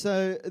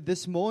So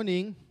this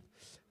morning,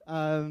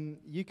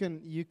 you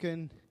can.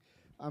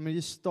 I'm going to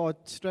just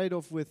start straight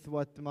off with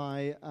what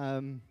my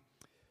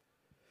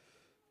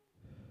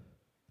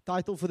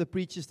title for the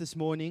preachers this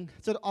morning.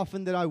 It's not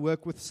often that I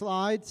work with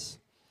slides,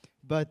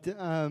 but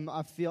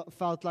I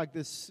felt like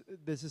this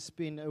has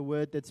been a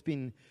word that's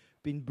been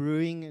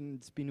brewing, and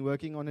it's been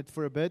working on it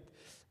for a bit.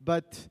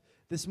 But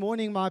this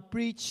morning, my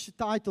preach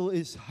title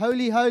is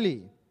Holy,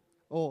 Holy,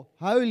 or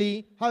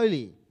Holy,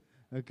 Holy.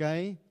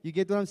 Okay, you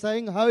get what I'm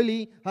saying?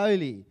 Holy,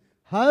 holy,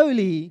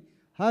 holy,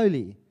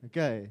 holy.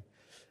 Okay,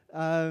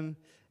 and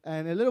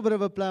a little bit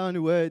of a play on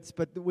the words,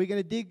 but we're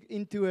going to dig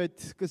into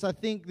it because I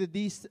think that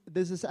this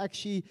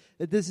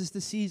is the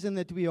season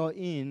that we are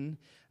in,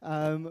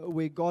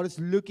 where God is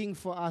looking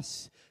for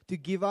us to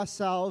give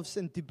ourselves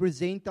and to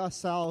present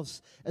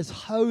ourselves as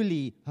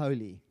holy,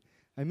 holy.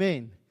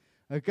 Amen.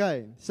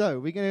 Okay, so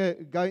we're going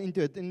to go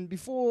into it. And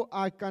before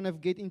I kind of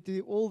get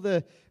into all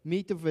the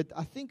meat of it,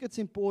 I think it's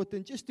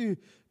important just to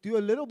do a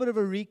little bit of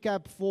a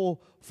recap for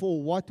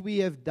what we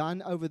have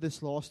done over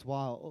this last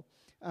while.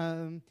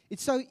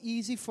 It's so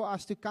easy for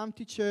us to come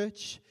to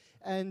church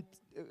and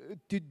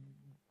to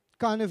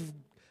kind of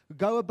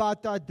go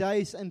about our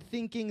days and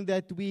thinking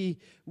that we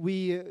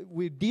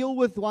deal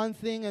with one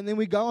thing and then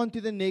we go on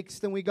to the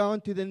next and we go on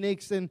to the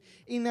next. And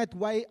in that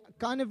way,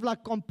 kind of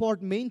like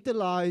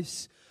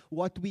compartmentalize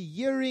what we're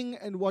hearing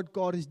and what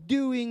God is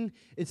doing.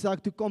 It's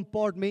like to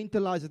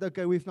compartmentalize it.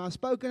 Okay, we've now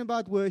spoken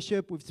about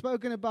worship, we've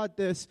spoken about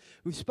this,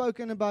 we've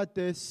spoken about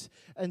this,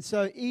 and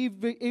so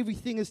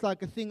everything is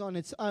like a thing on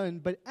its own.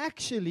 But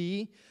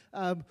actually,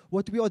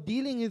 what we are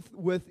dealing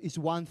with is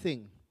one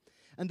thing.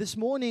 And this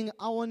morning,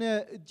 I want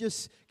to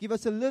just give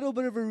us a little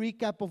bit of a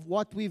recap of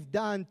what we've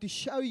done to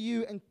show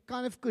you and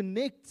kind of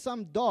connect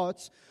some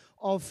dots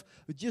of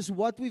just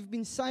what we've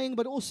been saying,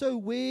 but also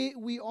where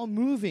we are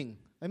moving.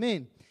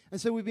 Amen. And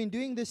so we've been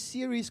doing this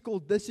series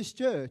called This is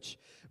Church,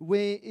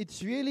 where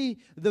it's really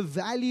the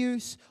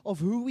values of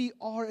who we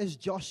are as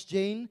Josh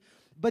Jane.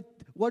 But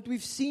what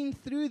we've seen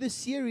through the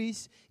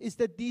series is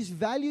that these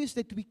values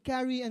that we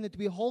carry and that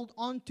we hold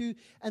on to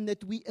and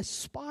that we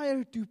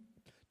aspire to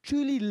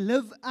truly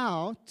live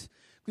out,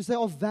 because there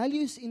are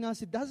values in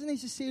us, it doesn't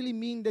necessarily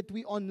mean that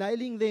we are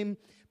nailing them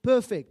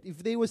perfect.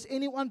 If there was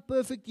anyone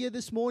perfect here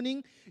this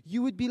morning,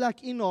 you would be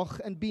like Enoch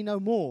and be no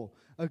more.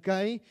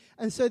 Okay?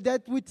 And so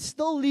that would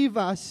still leave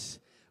us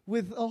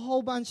with a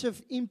whole bunch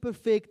of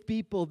imperfect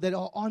people that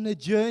are on a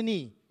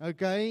journey.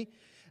 Okay?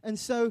 And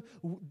so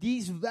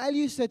these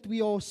values that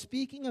we are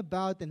speaking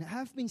about and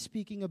have been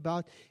speaking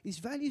about is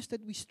values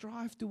that we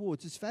strive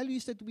towards. It's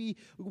values that we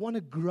want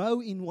to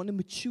grow in, want to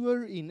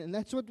mature in. And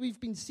that's what we've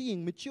been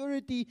seeing.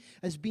 Maturity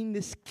has been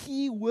this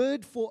key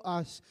word for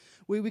us,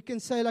 where we can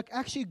say, like,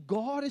 actually,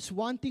 God is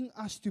wanting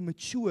us to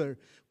mature.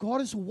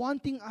 God is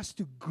wanting us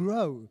to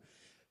grow.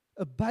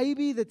 A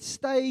baby that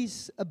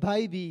stays a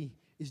baby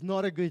is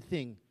not a good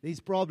thing. There's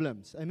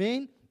problems.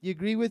 Amen? You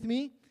agree with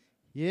me?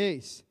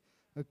 Yes.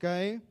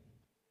 Okay.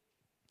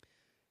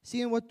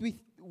 See, and what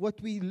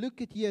we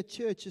look at here at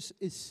church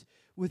is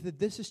with the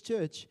This is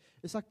Church,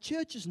 it's like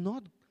church is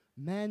not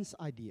man's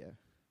idea.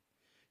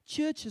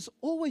 Church has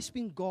always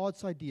been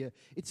God's idea.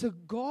 It's a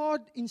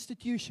God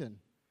institution.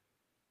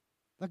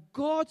 Like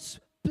God's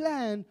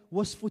plan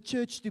was for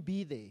church to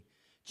be there.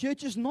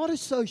 Church is not a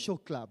social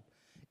club.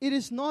 It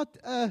is not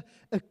a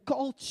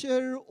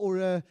culture or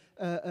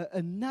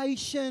a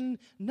nation.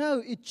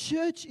 No,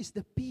 church is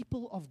the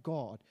people of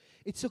God.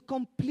 It's a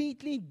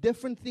completely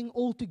different thing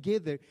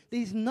altogether.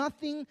 There's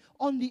nothing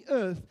on the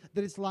earth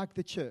that is like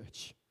the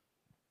church.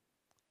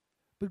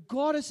 But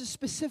God has a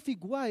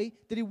specific way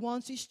that He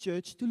wants His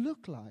church to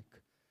look like.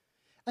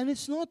 And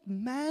it's not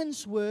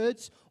man's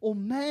words or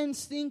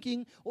man's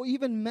thinking or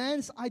even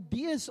man's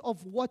ideas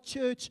of what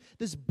church,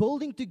 this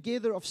building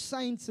together of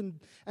saints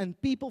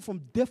and people from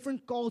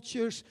different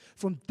cultures,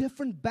 from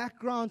different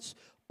backgrounds,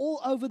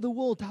 all over the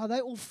world, how they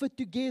all fit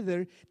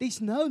together.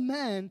 There's no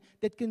man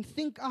that can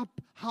think up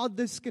how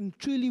this can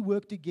truly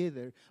work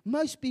together.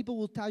 Most people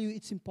will tell you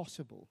it's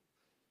impossible.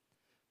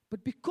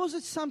 But because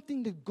it's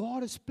something that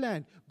God has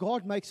planned,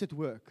 God makes it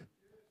work.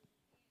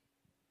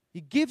 He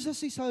gives us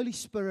His Holy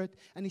Spirit,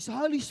 and His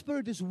Holy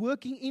Spirit is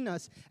working in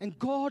us, and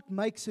God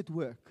makes it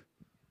work.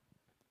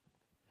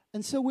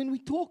 And so when we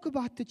talk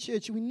about the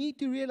church, we need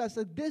to realize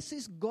that this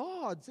is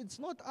God's. It's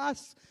not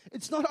us.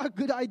 It's not our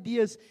good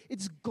ideas.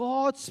 It's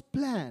God's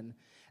plan.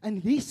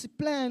 And His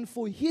plan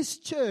for His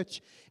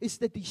church is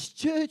that His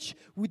church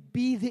would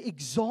be the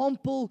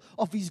example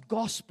of His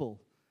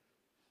gospel.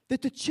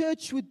 That the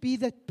church would be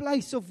that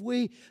place of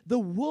where the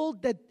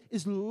world that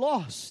is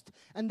lost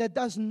and that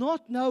does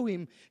not know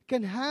Him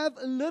can have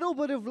a little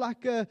bit of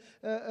like a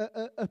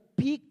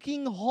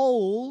peeking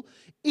hole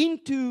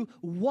into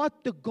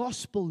what the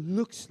gospel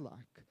looks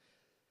like.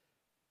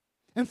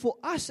 And for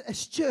us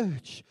as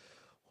church,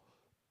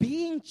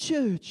 being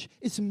church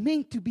is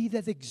meant to be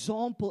that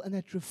example and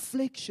that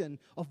reflection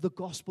of the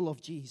gospel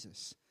of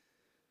Jesus.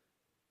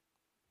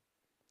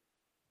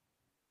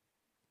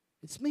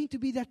 It's meant to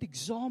be that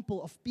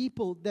example of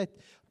people that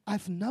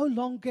have no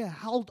longer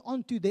held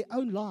on to their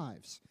own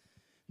lives.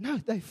 No,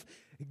 they've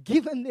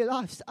given their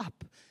lives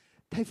up.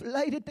 They've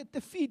laid it at the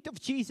feet of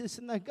Jesus,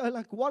 and they go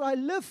like, what I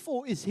live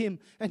for is Him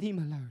and Him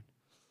alone.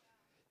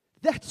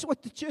 That's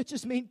what the church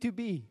is meant to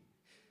be.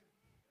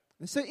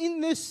 And so in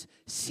this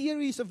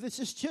series of This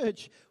is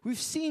Church, we've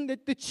seen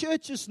that the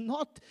church is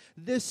not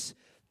this,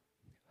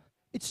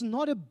 it's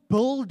not a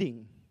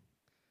building.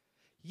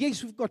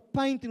 Yes, we've got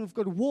paint and we've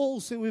got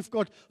walls and we've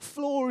got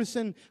floors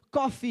and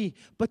coffee,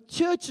 but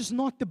church is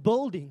not the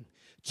building.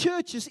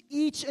 Church is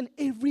each and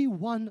every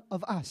one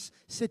of us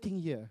sitting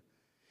here.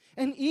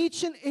 And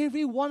each and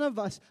every one of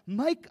us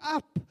make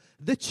up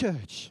the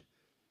church.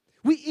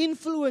 We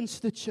influence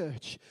the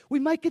church. We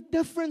make a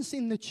difference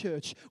in the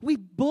church. We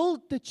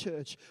build the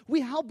church.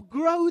 We help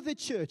grow the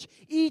church.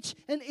 Each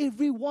and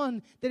every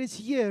one that is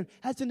here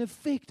has an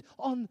effect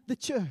on the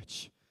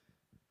church.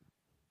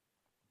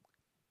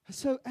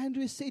 So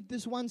Andrew said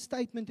this one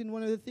statement in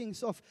one of the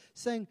things of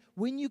saying,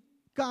 when you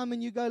come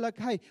and you go like,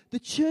 hey, the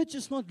church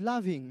is not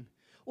loving,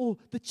 or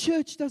the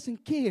church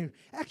doesn't care.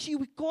 Actually,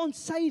 we can't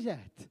say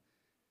that.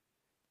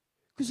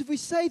 Because if we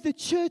say the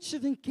church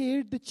doesn't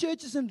care, the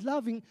church isn't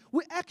loving,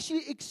 we're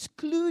actually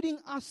excluding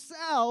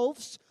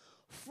ourselves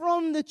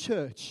from the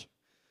church.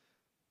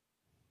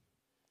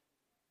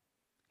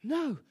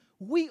 No,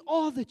 we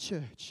are the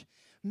church.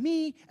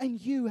 Me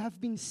and you have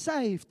been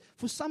saved.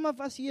 For some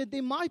of us here,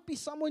 there might be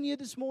someone here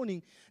this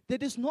morning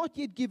that has not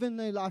yet given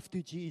their life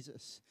to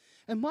Jesus.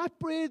 And my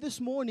prayer this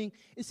morning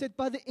is that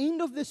by the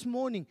end of this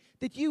morning,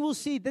 that you will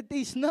see that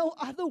there's no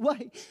other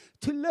way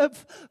to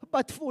live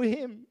but for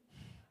Him.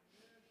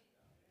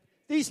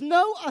 There's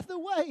no other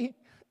way.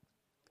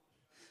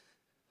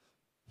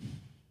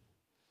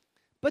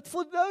 But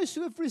for those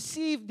who have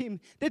received Him,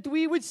 that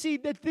we would see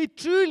that there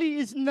truly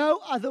is no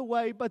other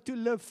way but to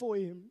live for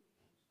Him.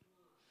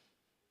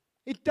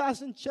 It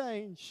doesn't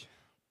change.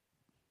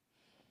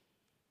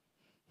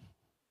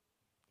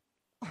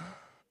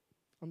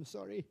 I'm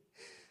sorry.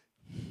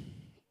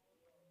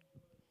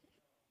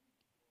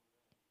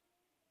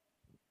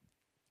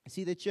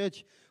 See, the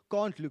church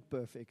can't look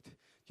perfect.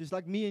 Just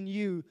like me and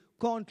you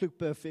can't look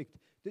perfect.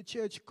 The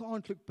church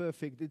can't look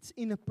perfect. It's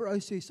in a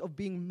process of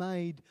being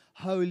made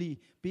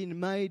holy, being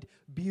made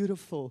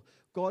beautiful.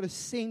 God has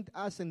sent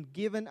us and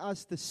given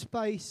us the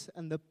space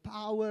and the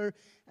power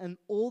and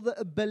all the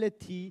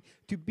ability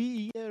to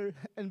be here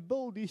and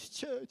build His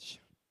church.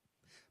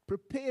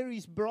 Prepare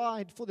His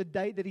bride for the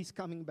day that He's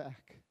coming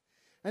back.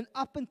 And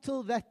up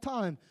until that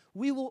time,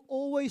 we will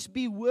always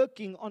be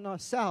working on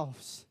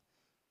ourselves.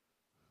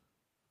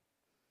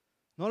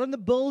 Not on the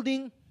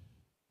building,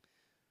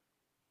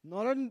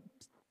 not on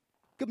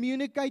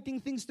communicating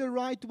things the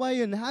right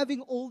way and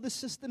having all the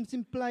systems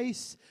in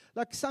place.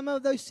 Like some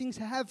of those things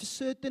have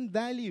certain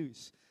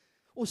values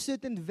or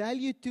certain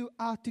value to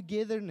our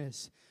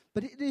togetherness.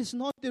 But it is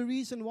not the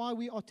reason why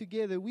we are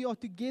together. We are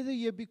together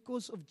here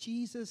because of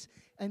Jesus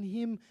and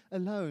Him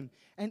alone.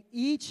 And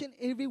each and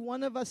every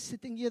one of us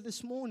sitting here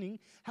this morning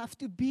have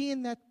to be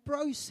in that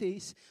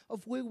process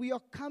of where we are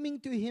coming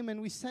to Him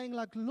and we're saying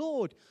like,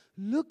 Lord,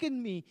 look at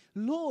me.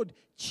 Lord,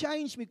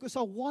 change me because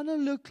I want to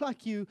look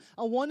like You.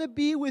 I want to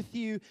be with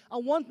You. I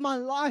want my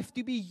life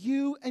to be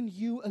You and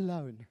You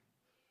alone.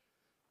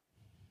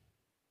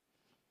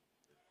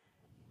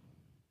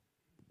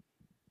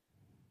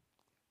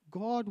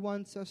 God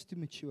wants us to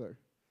mature.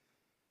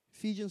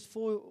 Ephesians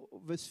 4,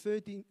 verse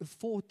 14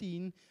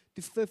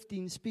 to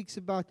 15 speaks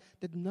about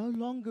that no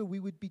longer we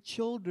would be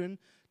children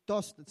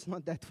tossed, it's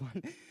not that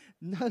one,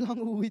 no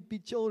longer we would be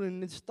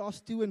children, it's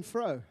tossed to and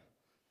fro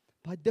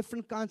by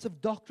different kinds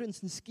of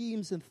doctrines and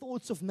schemes and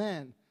thoughts of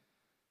man.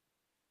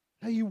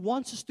 Now He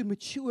wants us to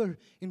mature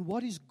in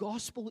what His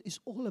gospel is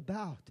all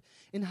about,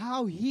 in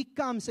how He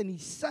comes and He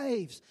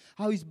saves,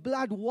 how His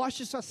blood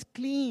washes us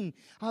clean,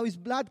 how His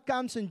blood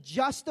comes and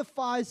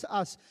justifies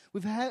us.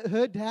 We've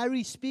heard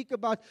Harry speak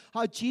about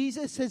how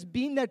Jesus has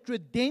been that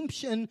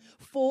redemption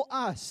for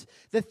us.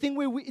 The thing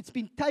where it's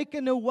been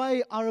taken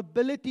away, our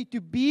ability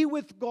to be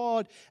with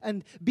God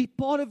and be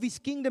part of His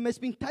kingdom has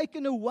been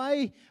taken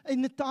away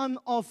in the time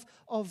of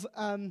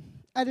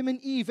Adam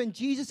and Eve, and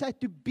Jesus had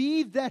to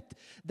be that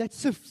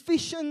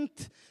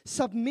sufficient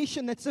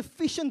submission, that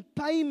sufficient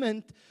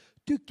payment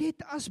to get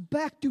us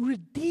back, to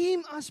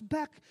redeem us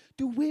back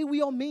to where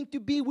we are meant to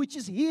be, which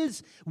is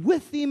His,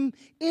 with Him,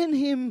 in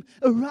Him,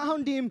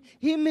 around Him,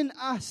 Him in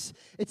us.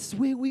 It's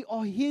where we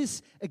are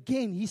His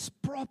again, His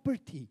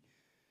property.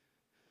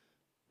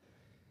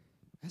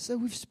 And so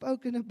we've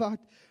spoken about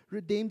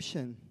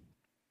redemption.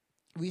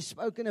 We've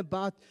spoken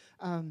about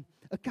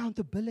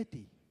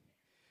accountability.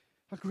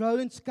 Like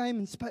Roland came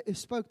and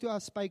spoke to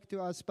us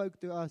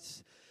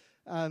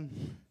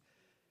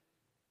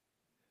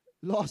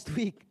last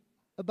week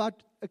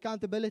about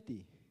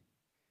accountability.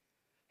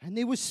 And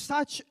there was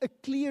such a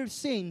clear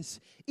sense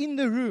in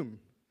the room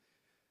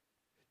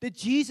that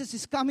Jesus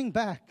is coming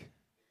back.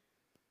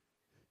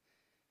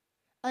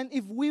 And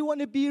if we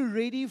want to be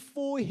ready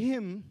for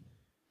Him,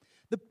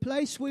 the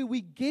place where we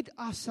get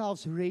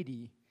ourselves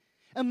ready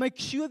and make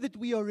sure that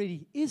we are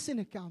ready is in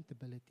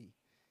accountability.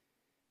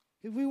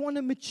 if we want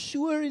to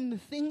mature in the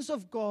things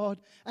of God,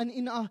 and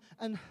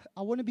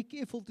I want to be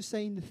careful to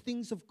say in the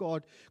things of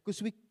God,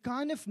 because we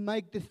kind of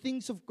make the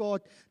things of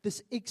God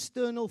this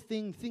external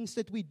thing, things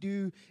that we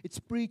do. It's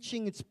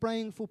preaching, it's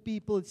praying for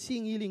people, it's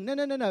seeing healing.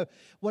 No.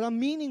 What I'm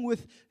meaning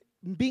with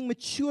being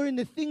mature in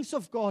the things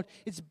of God,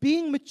 it's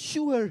being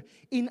mature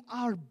in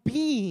our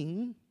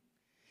being,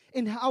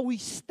 in how we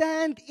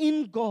stand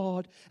in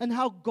God, and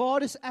how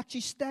God is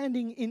actually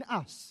standing in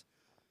us.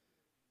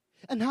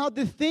 And how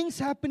the things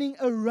happening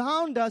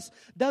around us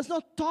does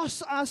not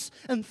toss us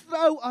and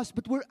throw us,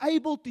 but we're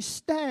able to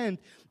stand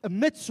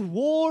amidst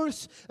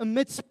wars,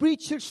 amidst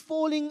preachers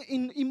falling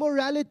in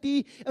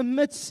immorality,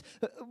 amidst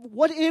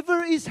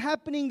whatever is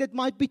happening that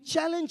might be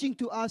challenging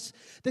to us,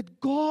 that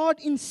God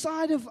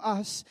inside of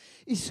us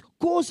is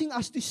causing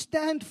us to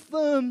stand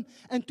firm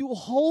and to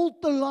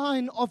hold the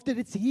line of that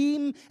it's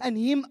Him and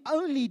Him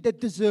only that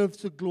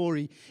deserves the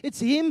glory. It's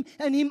Him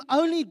and Him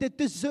only that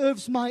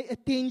deserves my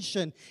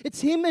attention.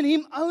 It's Him and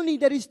Him only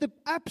that is the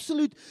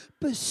absolute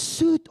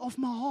pursuit of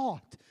my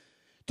heart.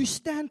 To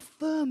stand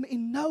firm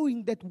in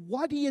knowing that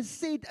what He has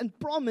said and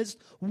promised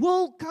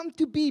will come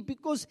to be,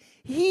 because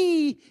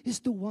He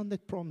is the one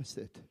that promised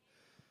it.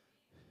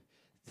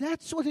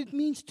 That's what it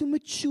means to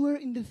mature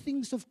in the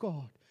things of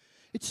God.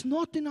 It's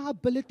not in our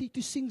ability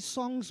to sing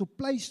songs or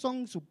play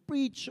songs or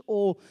preach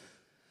or...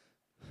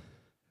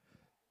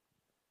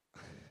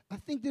 I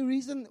think the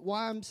reason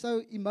why I'm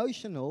so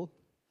emotional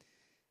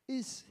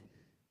is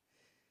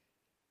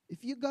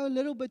if you go a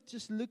little bit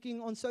just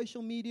looking on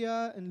social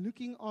media and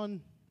looking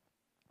on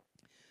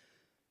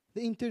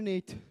the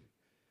internet,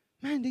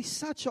 man, there's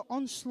such an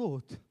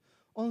onslaught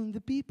on the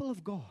people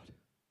of God.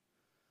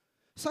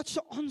 Such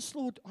an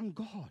onslaught on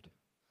God.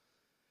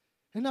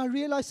 And I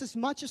realize as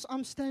much as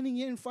I'm standing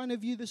here in front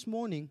of you this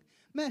morning,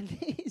 man,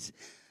 there's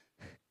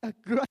a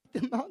great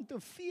amount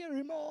of fear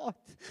in my heart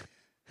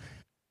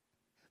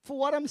for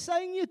what I'm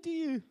saying here to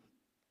you.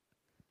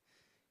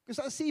 Because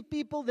I see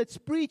people that's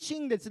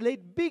preaching, that's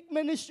led big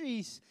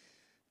ministries,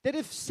 that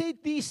have said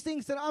these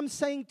things that I'm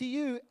saying to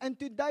you, and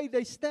today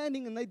they're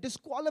standing and they're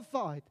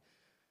disqualified.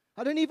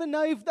 I don't even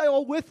know if they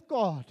are with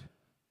God.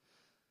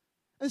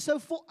 And so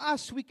for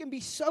us, we can be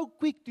so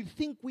quick to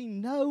think we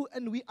know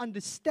and we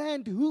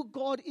understand who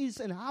God is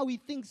and how He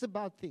thinks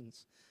about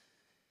things.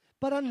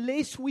 But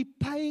unless we're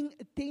paying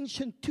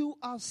attention to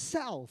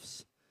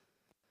ourselves,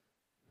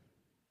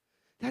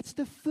 that's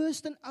the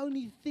first and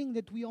only thing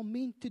that we are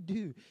meant to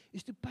do,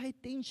 is to pay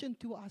attention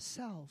to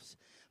ourselves.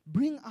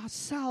 Bring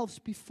ourselves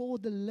before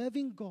the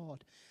living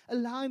God.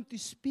 Allow Him to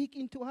speak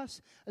into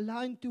us.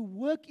 Allow Him to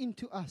work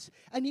into us.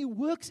 And He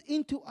works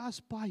into us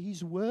by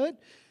His Word.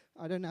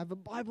 I don't have a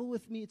Bible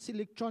with me. It's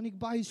electronic.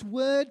 By His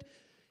Word.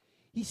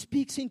 He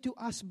speaks into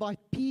us by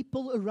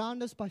people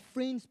around us, by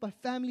friends, by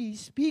family. He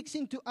speaks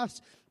into us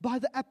by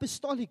the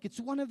apostolic. It's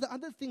one of the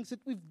other things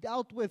that we've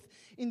dealt with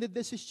in the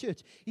This Is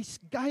Church.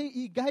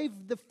 He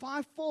gave the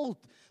fivefold,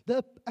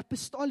 the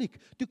apostolic,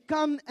 to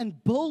come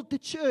and build the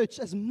church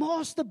as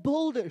master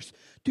builders,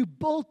 to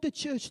build the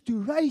church, to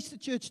raise the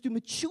church, to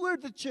mature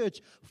the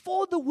church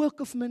for the work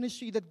of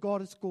ministry that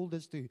God has called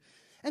us to.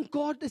 And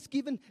God has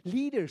given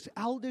leaders,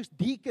 elders,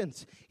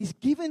 deacons. He's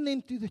given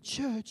them to the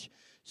church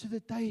so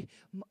that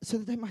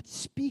they might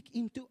speak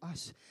into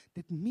us,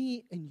 that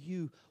me and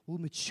you will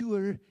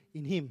mature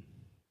in Him.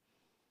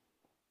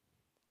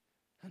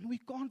 And we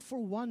can't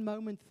for one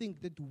moment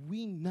think that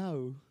we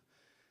know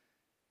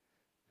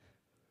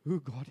who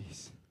God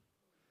is.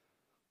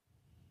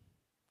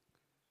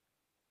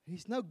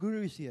 There's no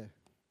gurus here.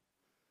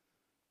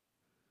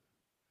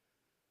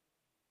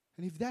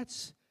 And if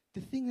that's the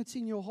thing that's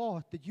in your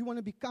heart, that you want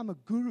to become a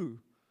guru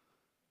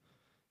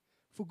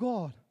for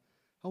God,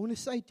 I want to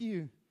say to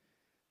you,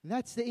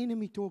 that's the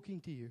enemy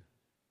talking to you.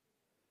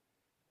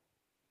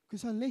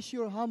 Because unless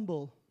you're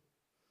humble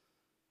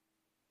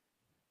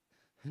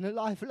and a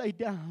life laid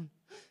down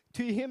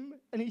to Him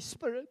and His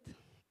Spirit,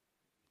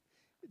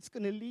 it's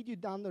going to lead you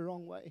down the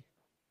wrong way.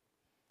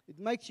 It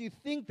makes you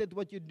think that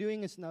what you're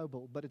doing is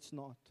noble, but it's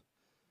not.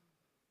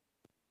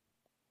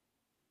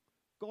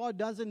 God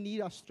doesn't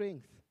need our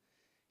strength.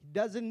 He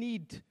doesn't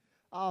need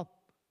our...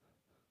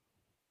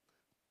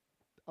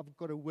 I've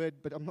got a word,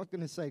 but I'm not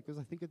going to say because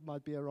I think it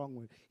might be a wrong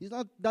word. He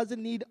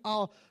doesn't need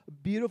our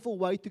beautiful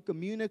way to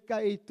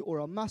communicate,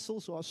 or our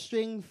muscles, or our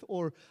strength,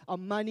 or our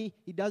money.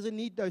 He doesn't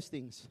need those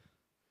things.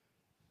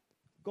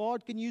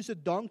 God can use a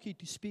donkey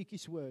to speak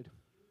His word.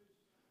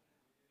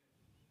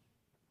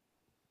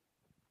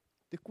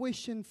 The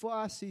question for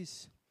us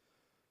is,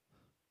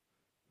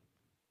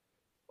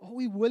 are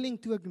we willing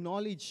to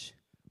acknowledge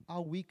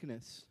our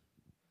weakness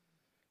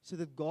so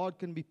that God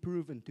can be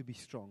proven to be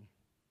strong?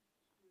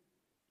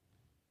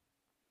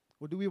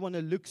 Or do we want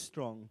to look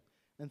strong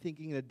and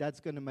thinking that that's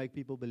going to make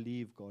people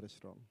believe God is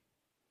strong?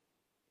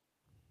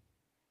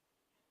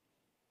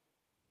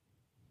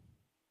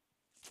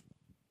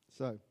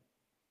 So,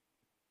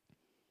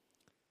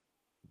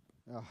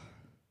 I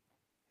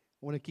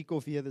want to kick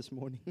off here this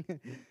morning.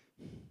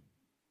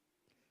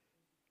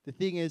 The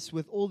thing is,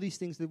 with all these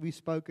things that we've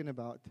spoken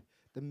about,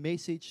 the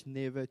message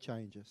never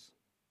changes.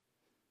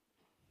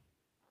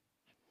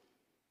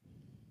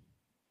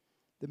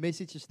 The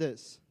message is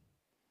this: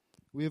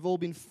 we have all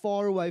been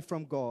far away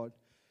from God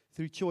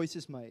through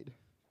choices made,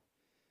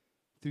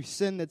 through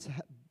sin that's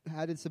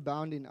had its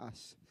abound in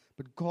us.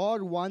 But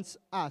God wants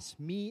us,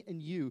 me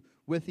and you,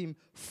 with Him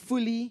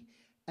fully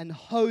and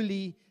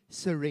wholly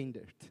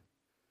surrendered.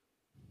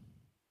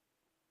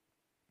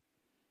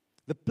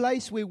 The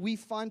place where we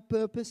find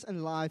purpose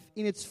and life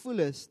in its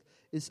fullest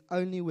is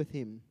only with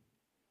Him.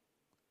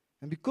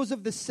 And because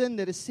of the sin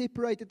that has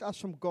separated us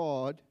from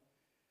God,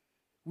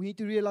 we need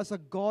to realize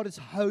that God is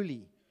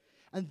holy.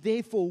 And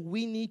therefore,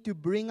 we need to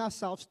bring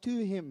ourselves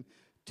to Him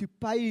to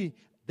pay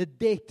the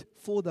debt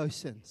for those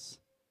sins.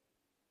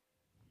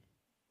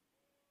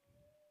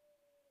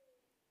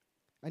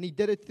 And He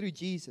did it through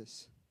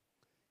Jesus.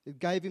 He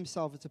gave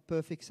Himself as a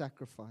perfect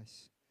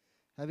sacrifice.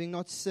 Having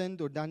not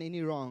sinned or done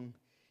any wrong,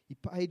 He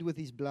paid with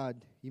His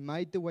blood. He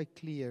made the way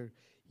clear.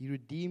 He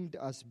redeemed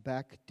us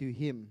back to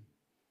Him.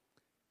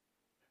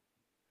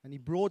 And He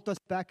brought us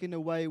back in a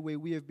way where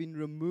we have been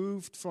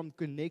removed from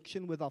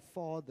connection with our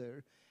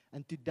Father.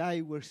 And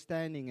today we're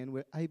standing and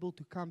we're able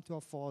to come to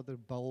our Father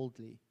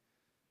boldly.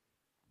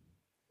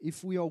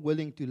 If we are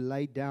willing to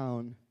lay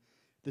down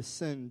the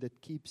sin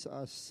that keeps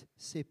us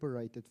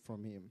separated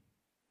from Him.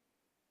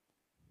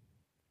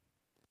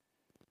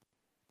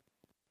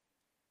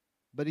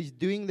 But He's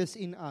doing this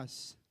in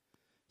us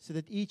so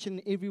that each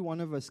and every one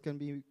of us can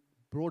be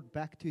brought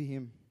back to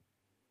Him.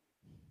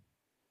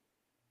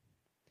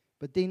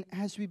 But then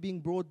as we're being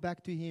brought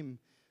back to Him,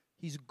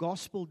 His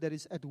gospel that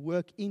is at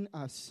work in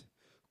us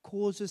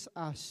causes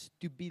us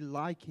to be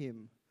like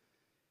Him.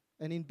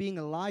 And in being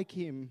like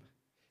Him,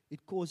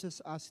 it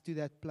causes us to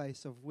that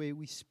place of where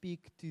we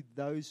speak to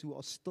those who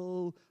are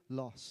still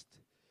lost.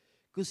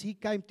 Because He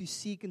came to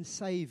seek and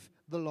save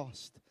the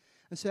lost.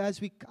 And so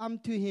as we come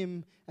to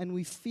Him and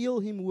we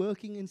feel Him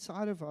working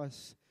inside of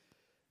us,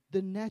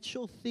 the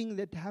natural thing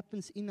that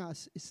happens in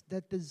us is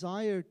that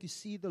desire to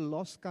see the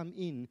lost come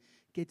in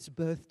gets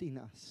birthed in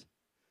us.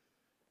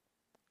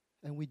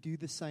 And we do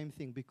the same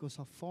thing because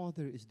our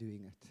Father is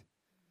doing it.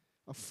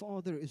 Our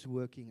Father is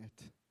working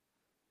it.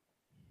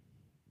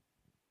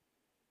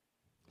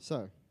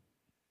 So,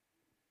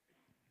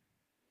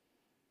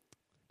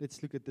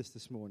 let's look at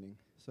this morning.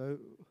 So,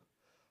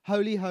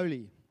 holy,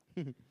 holy.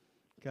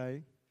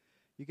 Okay.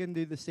 You can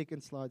do the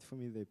second slide for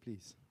me there,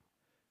 please.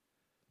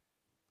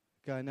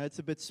 Okay, I know it's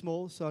a bit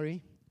small,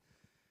 sorry.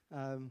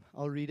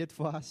 I'll read it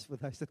for us, for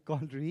those that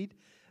can't read,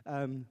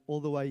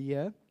 all the way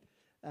here.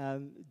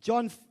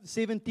 John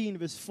 17,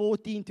 verse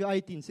 14 to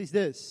 18 says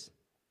this: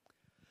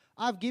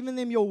 I've given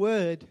them your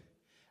word,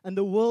 and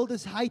the world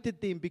has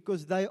hated them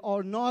because they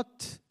are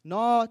not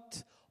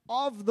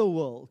of the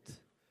world,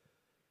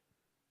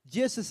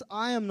 just as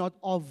I am not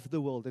of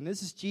the world. And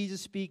this is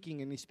Jesus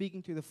speaking, and He's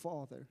speaking to the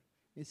Father.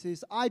 He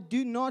says, I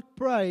do not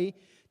pray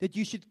that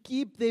you should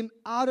keep them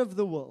out of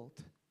the world.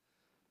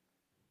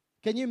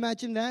 Can you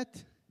imagine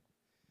that?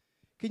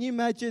 Can you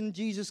imagine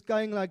Jesus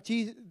going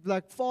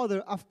like,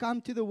 Father, I've come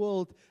to the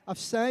world. I've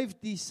saved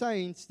these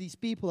saints, these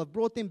people. I've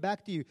brought them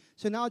back to you.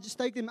 So now just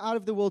take them out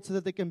of the world so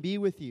that they can be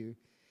with you.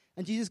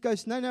 And Jesus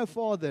goes, no,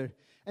 Father.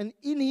 And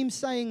in Him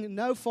saying,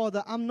 no,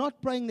 Father, I'm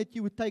not praying that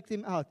you would take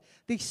them out.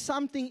 There's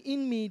something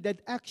in me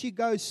that actually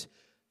goes,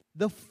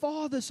 the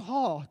Father's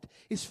heart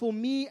is for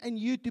me and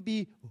you to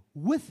be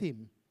with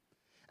Him.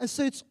 And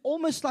so it's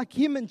almost like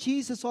Him and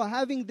Jesus are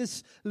having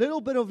this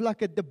little bit of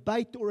like a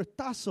debate or a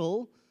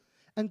tussle,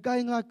 and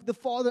going like the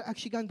Father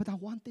actually going, but I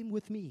want them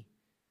with me.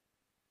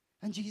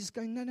 And Jesus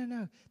going,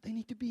 no, they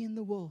need to be in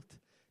the world.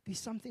 There's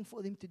something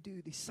for them to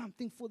do. There's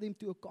something for them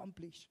to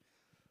accomplish.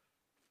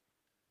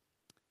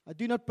 I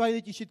do not pray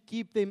that you should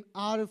take them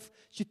out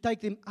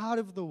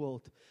of the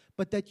world,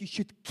 but that you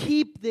should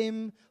keep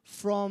them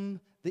from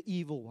the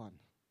evil one.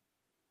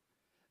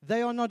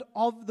 They are not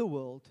of the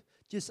world,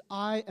 just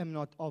I am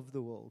not of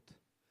the world.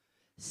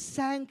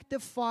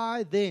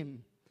 Sanctify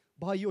them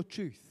by your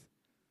truth.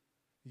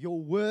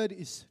 Your word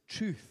is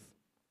truth.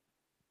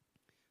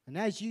 And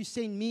as you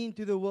send me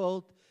into the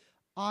world,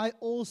 I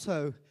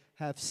also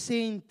have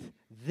sent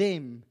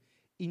them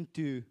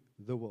into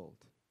the world.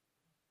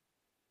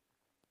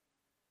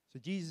 So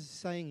Jesus is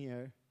saying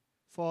here,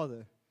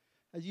 Father,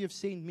 as you have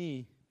sent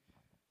me,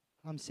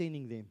 I'm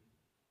sending them.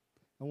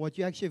 And what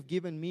you actually have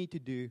given me to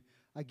do,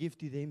 I give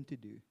to them to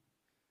do.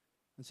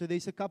 And so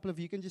there's a couple of,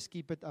 you can just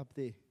keep it up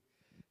there.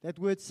 That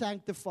word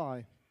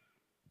sanctify.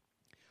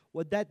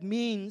 What that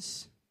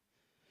means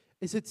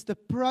is it's the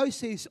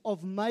process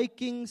of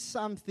making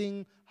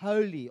something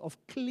holy, of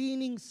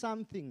cleaning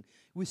something.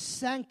 We're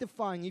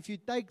sanctifying. If you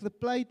take the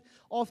plate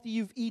after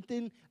you've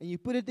eaten and you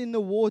put it in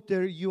the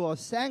water, you are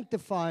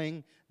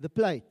sanctifying the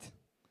plate.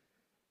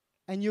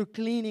 And you're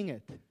cleaning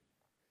it.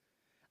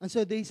 And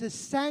so there's a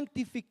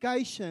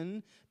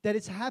sanctification that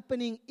is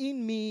happening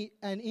in me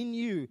and in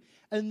you.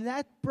 And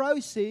that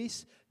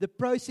process, the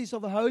process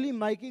of holy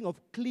making, of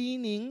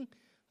cleaning,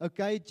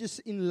 okay,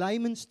 just in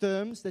layman's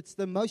terms, that's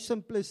the most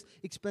simplest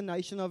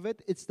explanation of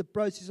it. It's the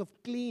process of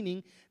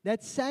cleaning.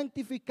 That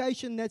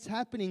sanctification that's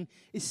happening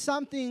is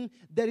something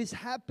that is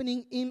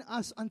happening in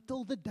us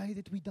until the day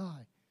that we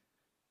die.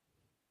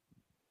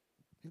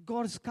 And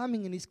God is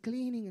coming and He's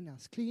cleaning in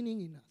us,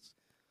 cleaning in us.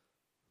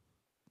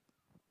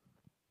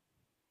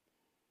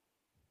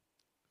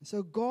 And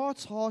so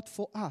God's heart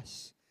for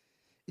us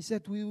is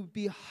that we will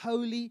be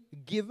wholly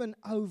given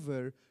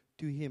over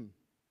to Him.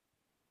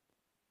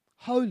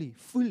 Wholly,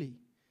 fully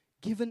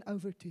given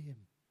over to Him.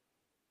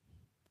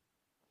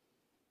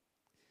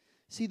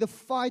 See, the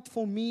fight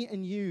for me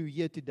and you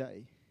here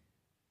today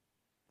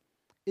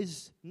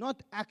is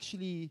not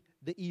actually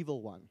the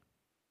evil one.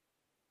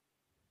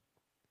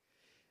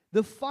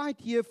 The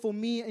fight here for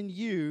me and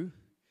you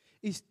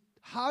is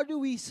how do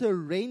we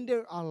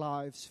surrender our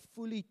lives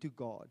fully to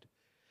God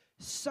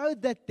so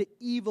that the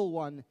evil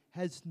one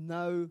has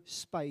no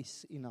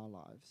space in our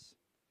lives.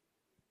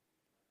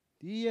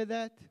 Do you hear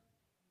that?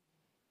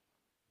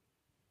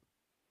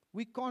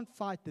 We can't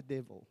fight the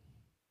devil.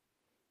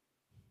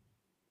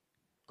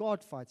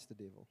 God fights the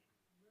devil.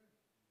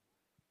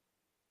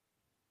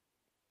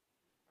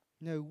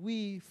 No,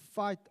 we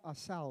fight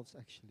ourselves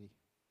actually.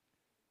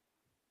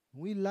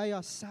 We lay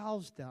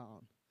ourselves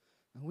down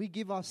and we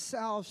give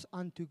ourselves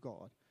unto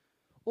God.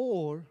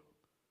 Or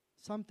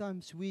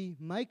sometimes we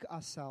make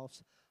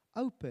ourselves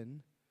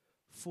open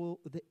for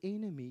the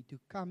enemy to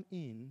come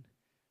in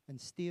and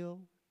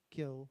steal,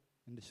 kill,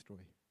 and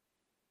destroy.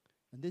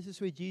 And this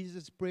is where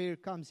Jesus' prayer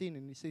comes in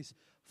and He says,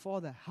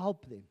 Father,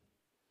 help them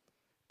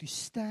to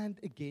stand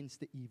against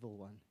the evil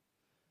one.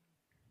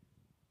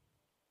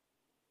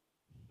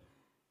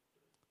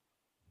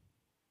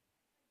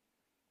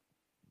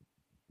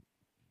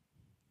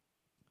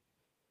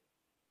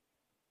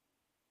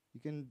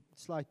 You can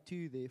slide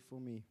 2 there for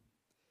me.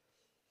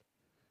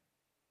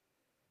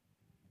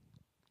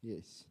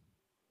 Yes.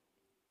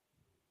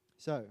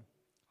 So,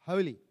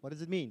 holy, what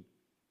does it mean?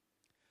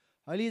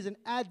 Holy is an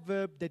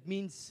adverb that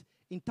means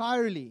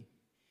entirely.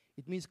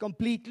 It means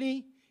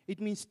completely. It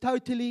means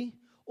totally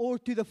or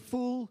to the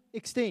full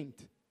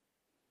extent.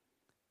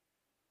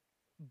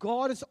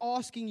 God is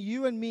asking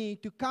you and me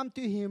to come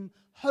to Him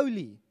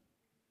wholly,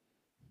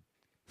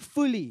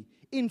 fully,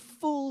 in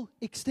full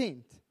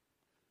extent.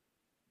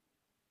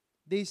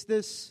 There's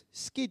this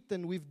skit,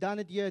 and we've done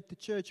it here at the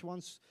church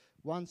once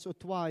or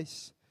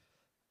twice,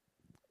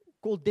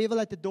 called Devil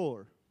at the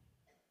Door.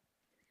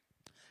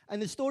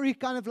 And the story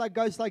kind of like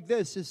goes like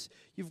this. Is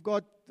you've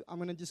got, I'm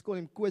going to just call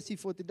him Kwesi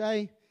for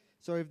today.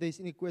 Sorry if there's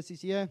any Kwesis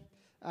here.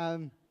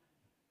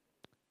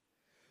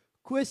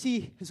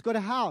 Kwesi has got a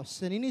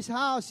house. And in his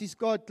house, he's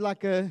got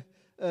like a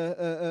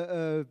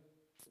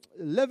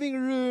living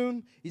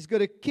room. He's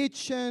got a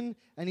kitchen.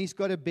 And he's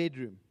got a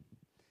bedroom.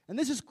 And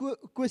this is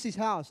Kwesi's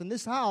house. And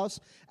this house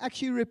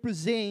actually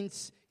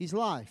represents his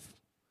life.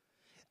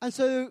 And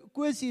so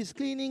Kwesi is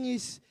cleaning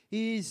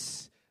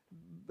his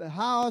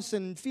house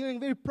and feeling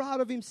very proud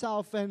of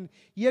himself. And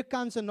here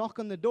comes a knock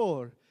on the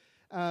door.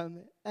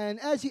 And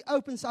as he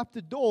opens up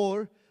the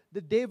door,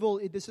 the devil,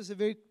 this is a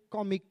very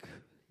comic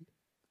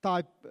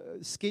type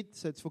skit.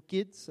 So it's for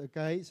kids,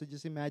 okay? So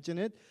just imagine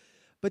it.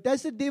 But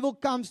as the devil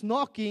comes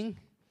knocking,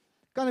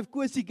 kind of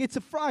Kwesi gets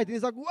a fright.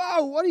 He's like,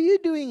 wow, what are you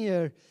doing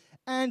here?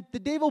 And the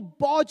devil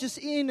barges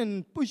in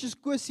and pushes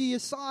Kwesi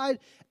aside.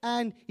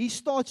 And he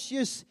starts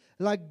just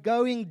like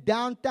going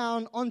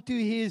downtown onto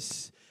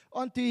his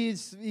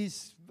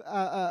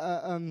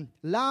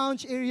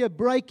lounge area,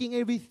 breaking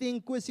everything.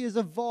 Kwesi has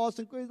a vase,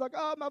 and Kwesi's like,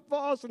 oh, my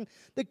vase, and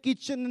the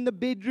kitchen and the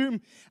bedroom.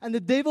 And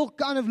the devil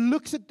kind of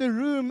looks at the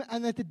room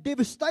and at the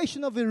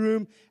devastation of the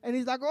room, and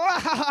he's like,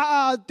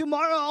 oh,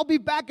 tomorrow I'll be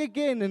back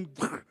again. And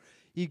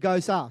he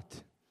goes out.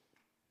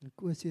 And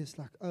Kwesi is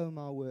like, oh,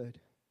 my word.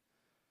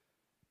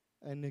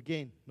 And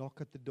again, knock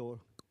at the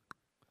door.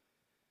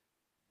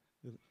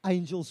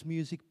 Angels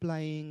music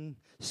playing,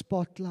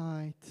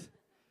 spotlight.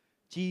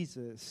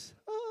 Jesus.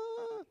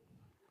 Ah.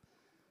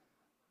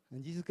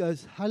 And Jesus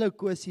goes, hello,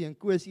 Kwesi. And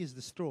Kwesi is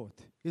distraught.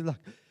 He's like,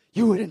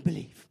 you wouldn't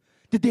believe.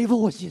 The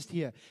devil was just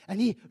here. And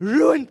he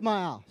ruined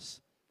my house.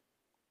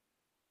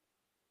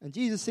 And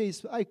Jesus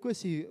says, hey,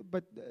 Kwesi,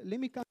 but let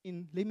me come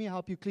in. Let me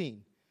help you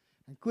clean.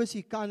 And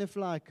Kwesi kind of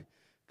like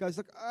goes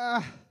like,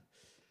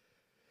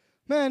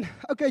 man,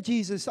 okay,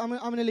 Jesus, I'm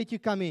going to let you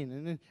come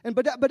in.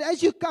 But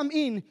as you come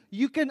in,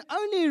 you can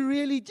only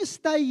really just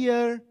stay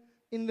here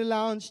in the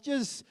lounge.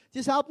 Just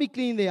help me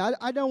clean there.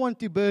 I don't want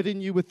to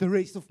burden you with the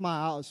rest of my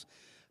house.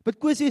 But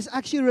Kwesi is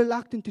actually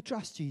reluctant to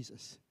trust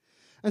Jesus.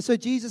 And so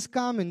Jesus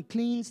comes and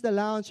cleans the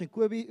lounge, and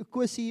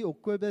Kwesi or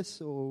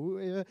Quibus or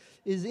whoever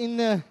is in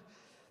the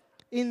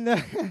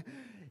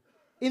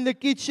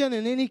kitchen,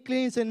 and then he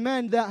cleans, and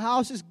man, the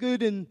house is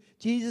good, and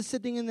Jesus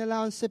sitting in the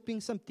lounge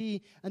sipping some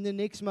tea, and the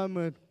next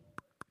moment,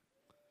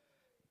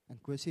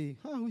 and Kwesi,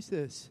 who's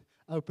this?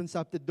 Opens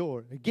up the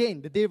door.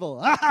 Again, the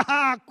devil,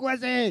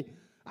 Kwesi,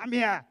 I'm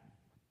here.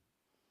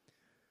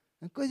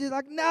 And Kwesi's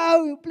like,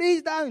 no,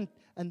 please don't.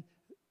 And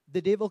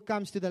the devil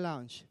comes to the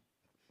lounge.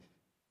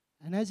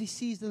 And as he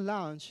sees the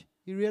lounge,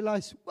 he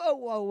realizes,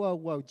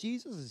 whoa,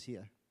 Jesus is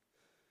here.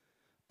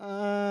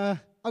 Okay,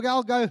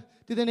 I'll go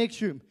to the next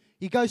room.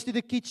 He goes to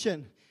the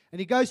kitchen, and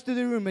he goes to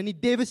the room, and he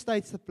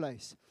devastates the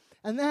place.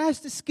 And as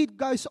the skit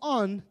goes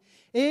on,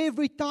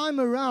 Every time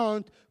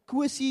around,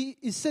 Kwesi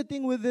is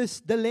sitting with this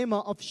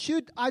dilemma of,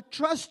 should I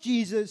trust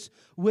Jesus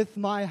with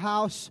my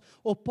house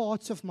or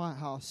parts of my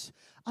house?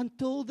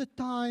 Until the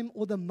time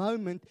or the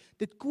moment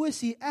that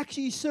Kwesi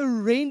actually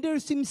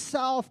surrenders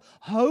himself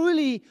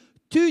wholly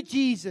to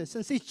Jesus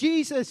and says,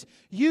 Jesus,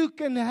 you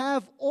can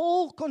have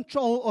all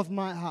control of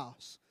my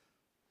house.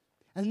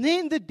 And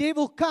then the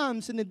devil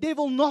comes and the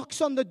devil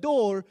knocks on the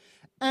door,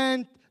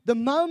 and the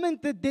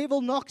moment the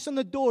devil knocks on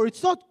the door,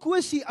 it's not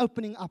Kwesi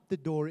opening up the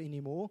door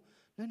anymore.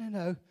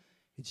 No.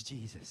 It's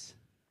Jesus.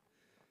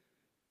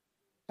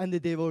 And the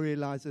devil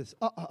realizes,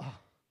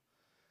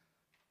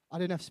 I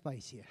don't have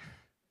space here.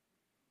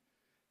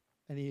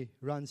 And he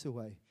runs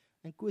away.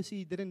 And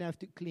Kwesi didn't have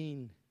to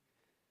clean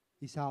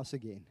his house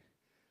again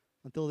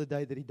until the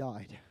day that he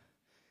died.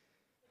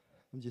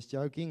 I'm just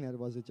joking. That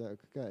was a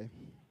joke. Okay.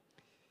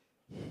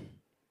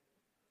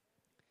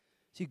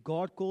 See,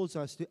 God calls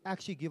us to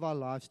actually give our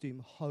lives to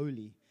Him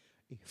wholly,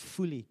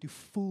 fully, to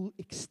full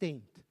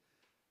extent.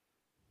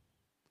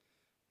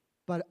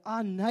 But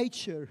our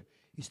nature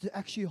is to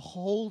actually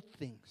hold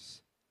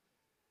things.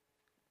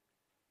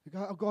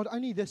 Oh, God, I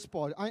need this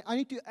part. I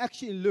need to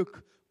actually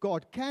look,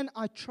 God, can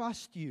I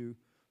trust you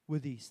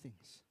with these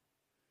things?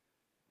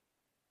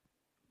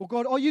 Or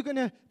God, are you going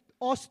to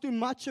ask too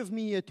much of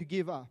me here to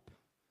give up?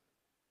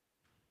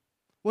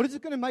 What is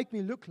it going to make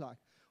me look like?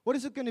 What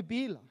is it going to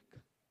be like?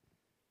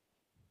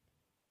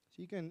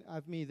 So you can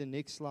have me the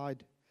next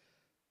slide.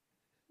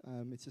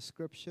 It's a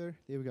scripture.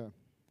 There we go.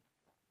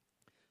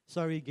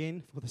 Sorry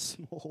again for the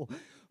small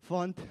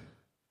font.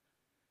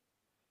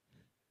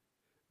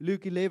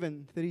 Luke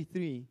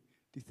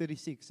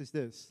 11:33-36 is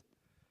this.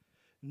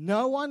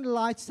 No one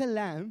lights a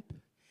lamp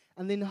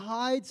and then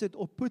hides it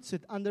or puts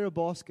it under a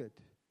basket.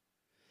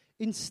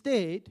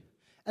 Instead,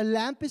 a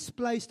lamp is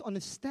placed on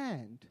a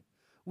stand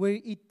where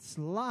its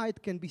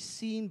light can be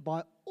seen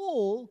by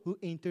all who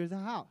enter the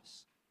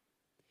house.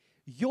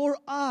 Your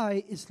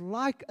eye is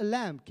like a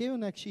lamp.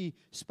 Kevin actually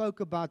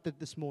spoke about that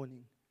this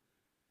morning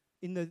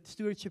in the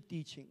stewardship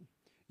teaching.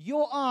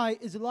 Your eye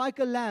is like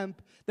a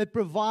lamp that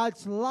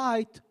provides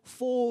light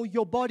for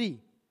your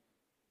body.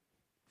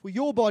 For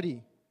your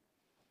body.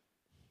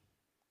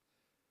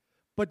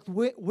 But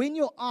when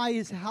your eye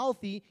is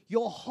healthy,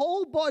 your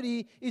whole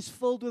body is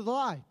filled with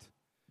light.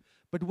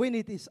 But when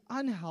it is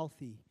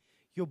unhealthy,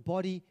 your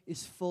body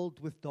is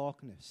filled with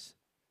darkness.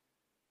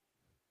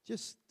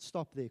 Just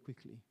stop there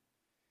quickly.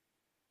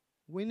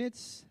 When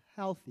it's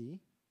healthy,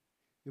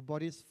 your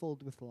body is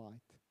filled with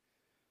light.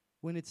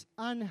 When it's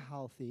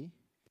unhealthy,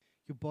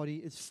 your body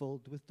is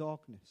filled with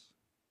darkness.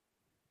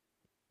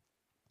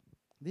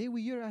 There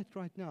where you're at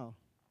right now,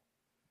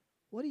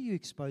 what are you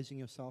exposing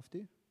yourself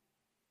to?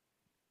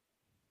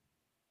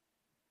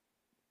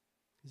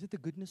 Is it the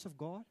goodness of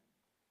God?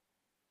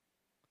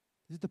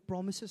 Is it the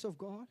promises of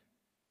God?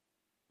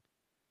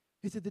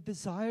 Is it the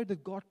desire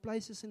that God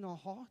places in our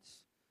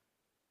hearts?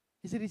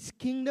 Is it His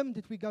kingdom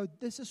that we go,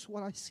 this is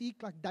what I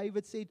seek, like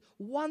David said,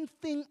 one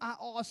thing I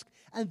ask,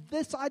 and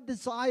this I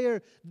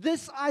desire,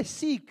 this I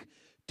seek,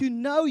 to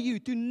know you,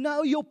 to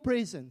know your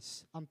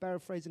presence. I'm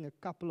paraphrasing a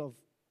couple of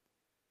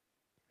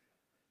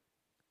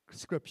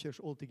scriptures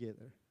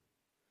altogether.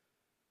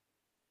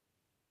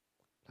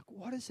 Like,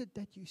 what is it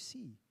that you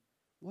see?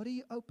 What are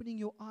you opening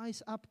your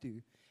eyes up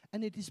to?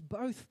 And it is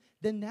both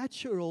the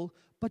natural,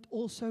 but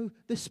also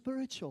the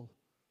spiritual.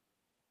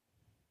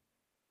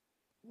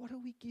 What are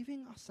we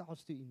giving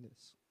ourselves to in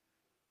this?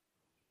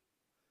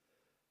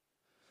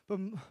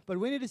 But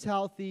when it is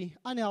healthy,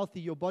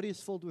 unhealthy, your body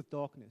is filled with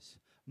darkness.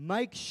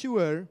 Make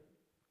sure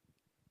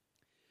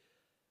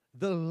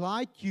the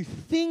light you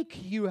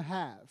think you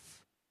have,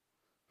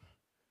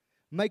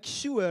 make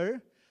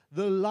sure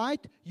the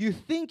light you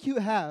think you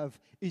have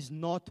is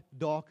not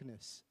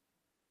darkness.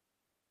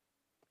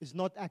 Is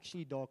not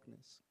actually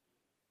darkness.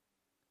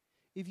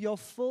 If you're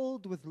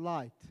filled with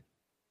light,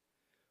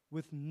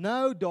 with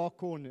no dark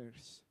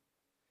corners,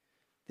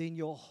 then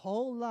your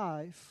whole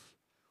life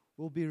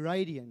will be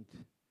radiant,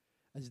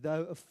 as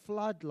though a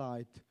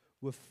floodlight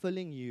were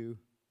filling you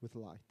with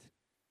light.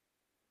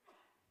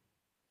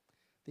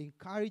 The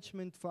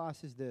encouragement for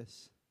us is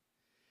this,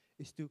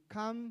 is to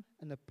come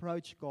and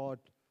approach God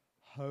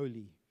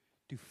wholly,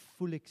 to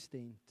full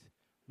extent,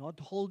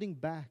 not holding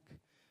back,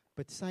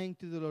 but saying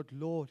to the Lord,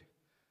 Lord,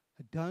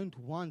 I don't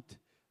want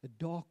a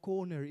dark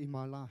corner in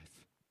my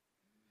life.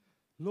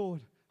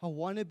 Lord, I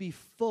want to be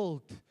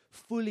filled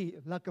fully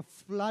like a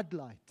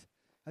floodlight.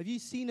 Have you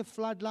seen a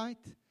floodlight?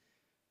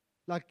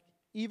 Like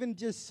even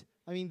just,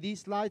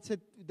 these lights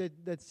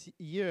that's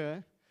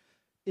here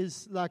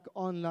is like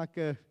on like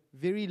a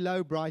very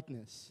low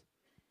brightness.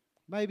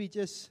 Maybe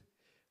just,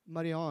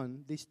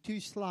 Riaan, there's two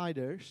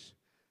sliders,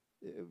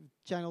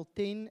 channel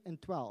 10 and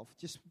 12.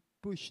 Just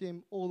push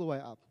them all the way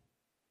up.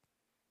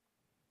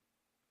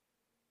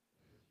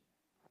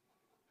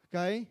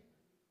 Okay?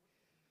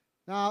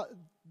 Now,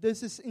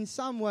 this is in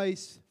some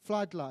ways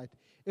floodlight.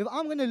 If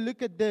I'm going to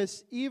look at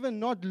this, even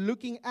not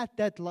looking at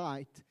that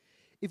light,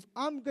 if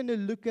I'm going to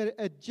look at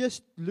it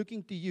just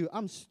looking to you,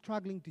 I'm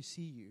struggling to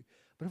see you.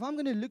 But if I'm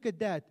going to look at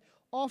that,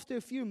 after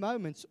a few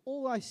moments,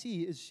 all I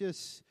see is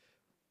just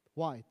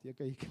white.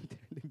 Okay, you can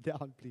turn them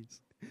down,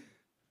 please.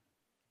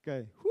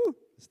 Okay,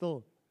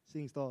 still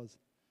seeing stars.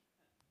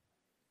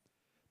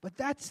 But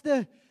that's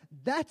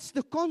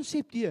the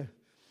concept here.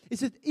 Is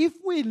that if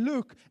we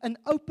look and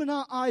open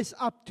our eyes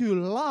up to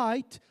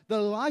light, the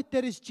light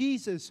that is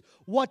Jesus,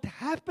 what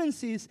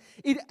happens is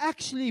it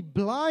actually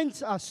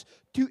blinds us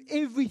to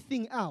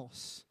everything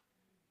else.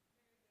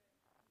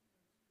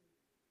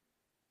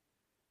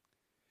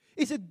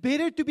 Is it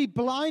better to be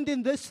blind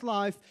in this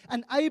life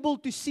and able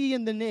to see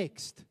in the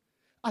next?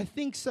 I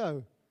think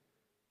so.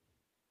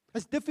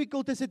 As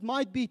difficult as it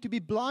might be to be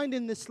blind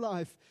in this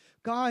life,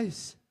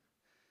 guys,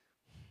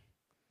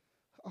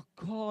 our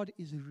God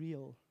is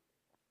real.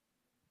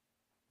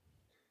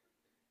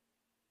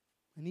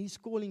 And He's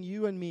calling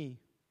you and me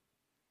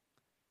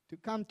to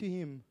come to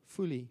Him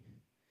fully,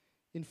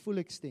 in full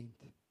extent,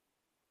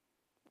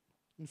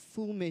 in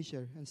full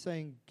measure, and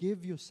saying,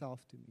 give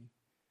yourself to me.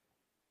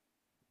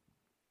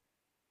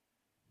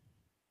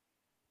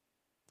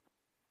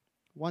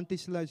 1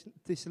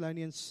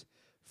 Thessalonians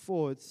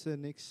 4, it's the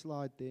next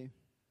slide there.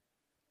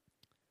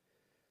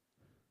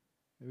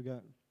 There we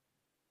go.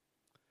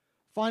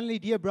 Finally,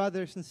 dear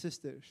brothers and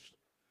sisters,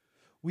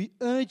 we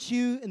urge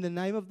you in the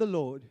name of the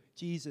Lord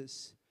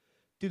Jesus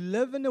to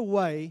live in a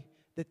way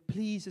that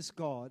pleases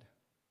God,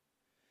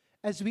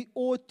 as we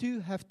ought to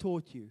have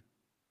taught you.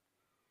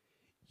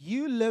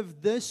 You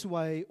live this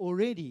way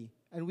already,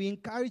 and we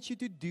encourage you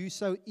to do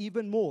so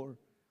even more.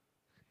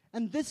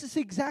 And this is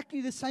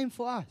exactly the same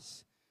for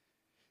us.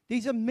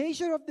 There's a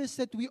measure of this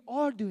that we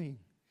are doing.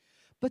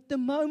 But the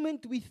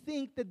moment we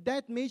think that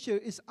that measure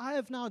is, I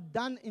have now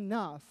done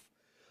enough,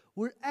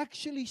 we're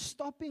actually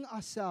stopping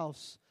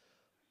ourselves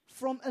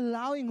from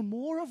allowing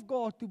more of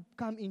God to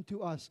come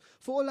into us,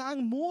 for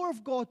allowing more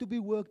of God to be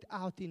worked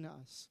out in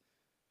us.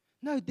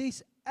 No,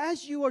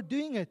 as you are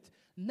doing it,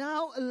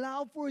 now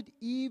allow for it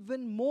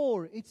even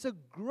more. It's a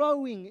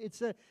growing,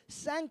 it's a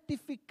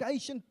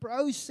sanctification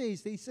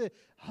process. There's a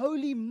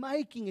holy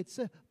making, it's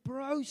a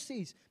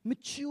process,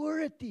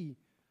 maturity.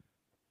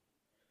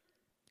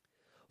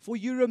 For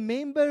you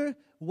remember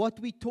what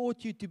we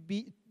taught you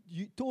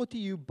taught to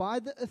you by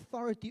the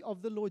authority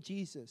of the Lord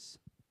Jesus.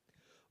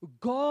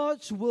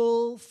 God's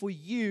will is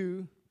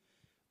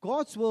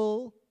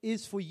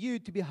for you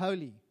to be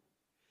holy.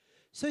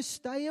 So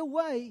stay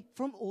away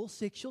from all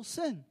sexual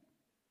sin.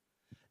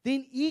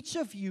 Then each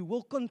of you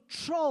will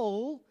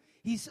control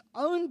his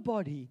own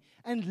body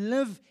and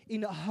live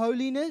in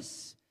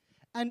holiness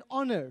and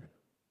honor,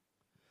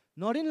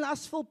 not in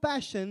lustful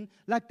passion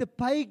like the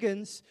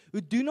pagans who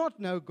do not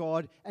know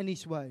God and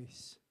His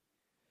ways.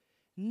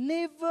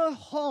 Never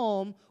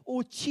harm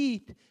or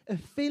cheat a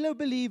fellow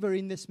believer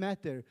in this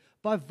matter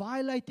by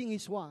violating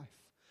his wife,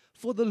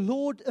 for the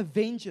Lord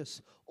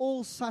avenges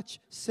all such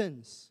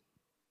sins,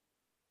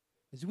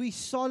 as we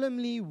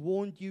solemnly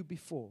warned you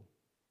before.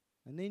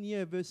 And then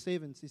here, verse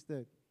 7 says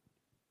that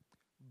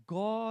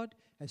God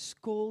has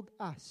called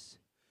us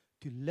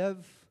to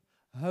live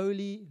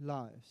holy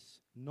lives,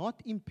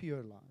 not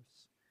impure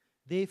lives.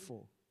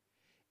 Therefore,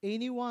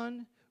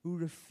 anyone who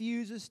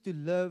refuses to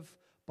live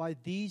by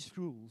these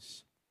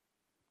rules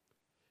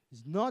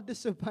is not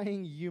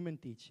disobeying human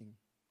teaching,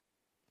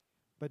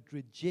 but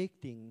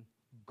rejecting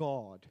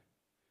God,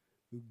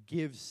 who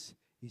gives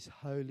His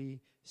Holy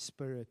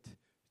Spirit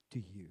to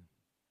you.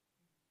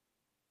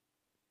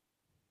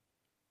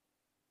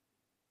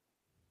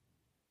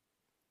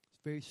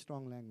 It's very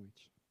strong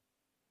language.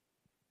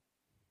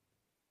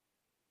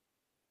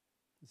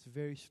 It's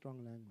very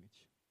strong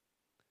language.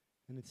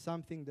 And it's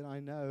something that I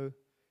know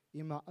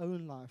in my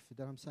own life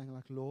that I'm saying,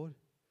 like, Lord,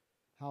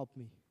 help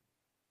me.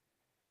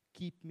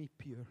 Keep me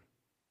pure.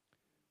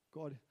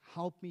 God,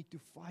 help me to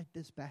fight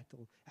this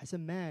battle. As a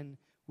man,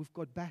 we've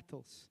got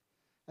battles.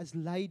 As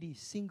ladies,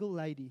 single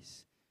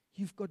ladies,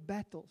 you've got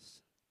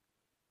battles.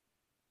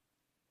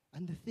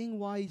 And the thing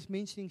why He's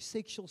mentioning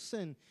sexual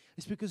sin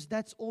is because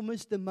that's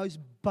almost the most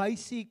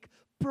basic,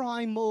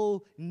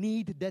 primal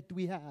need that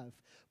we have.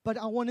 But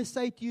I want to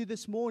say to you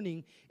this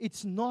morning,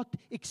 it's not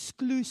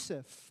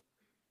exclusive.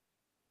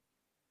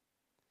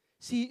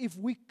 See, if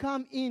we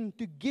come in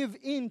to give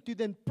in to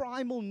the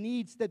primal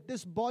needs that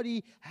this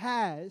body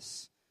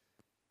has,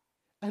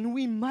 and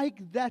we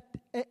make that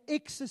an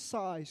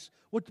exercise,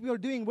 what we are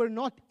doing, we're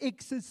not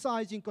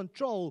exercising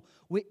control,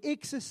 we're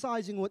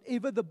exercising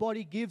whatever the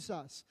body gives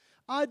us.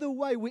 Either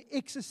way, we're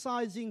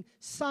exercising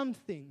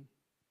something.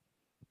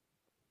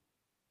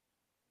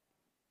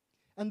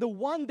 And the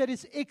one that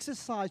is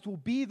exercised will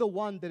be the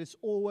one that is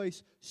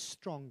always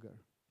stronger.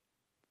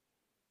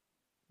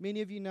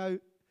 Many of you know,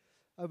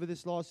 over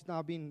this last,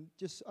 now been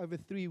just over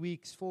 3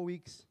 weeks, 4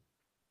 weeks,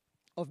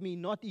 of me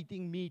not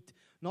eating meat,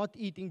 not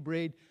eating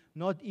bread,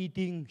 not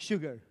eating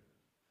sugar.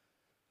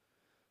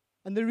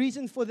 And the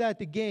reason for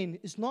that, again,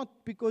 is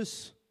not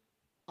because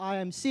I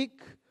am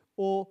sick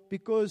or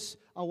because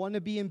I want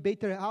to be in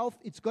better health.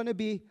 It's going to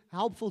be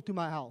helpful to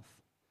my health.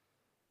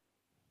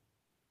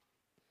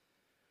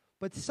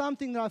 But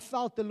something that I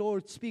felt the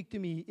Lord speak to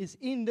me is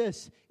in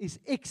this, is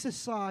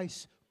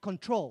exercise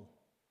control.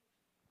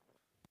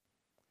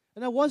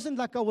 And it wasn't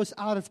like I was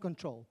out of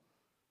control.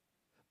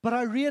 But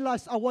I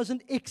realized I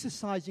wasn't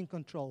exercising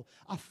control.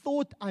 I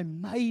thought I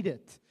made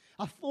it.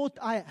 I thought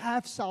I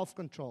have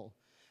self-control.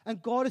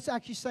 And God is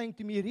actually saying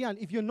to me, Riaan,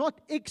 if you're not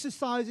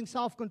exercising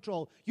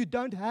self-control, you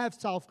don't have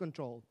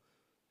self-control.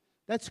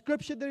 That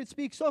scripture that it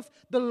speaks of,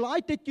 the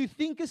light that you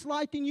think is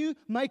light in you,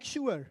 make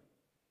sure.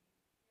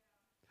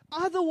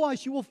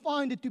 Otherwise, you will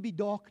find it to be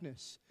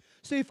darkness.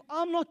 So if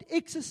I'm not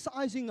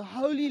exercising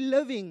holy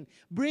living,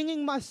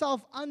 bringing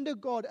myself under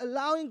God,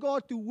 allowing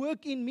God to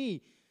work in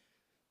me,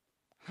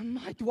 I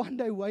might one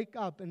day wake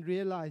up and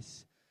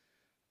realize,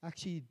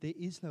 actually, there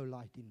is no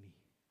light in me.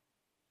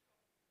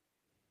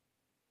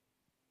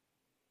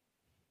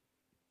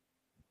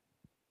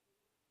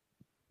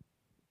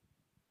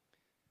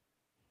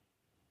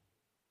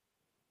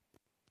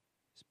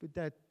 Let's put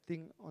that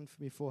thing on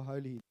for me for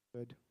holy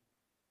word.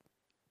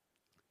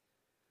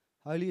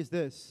 Holy is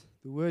this.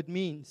 The word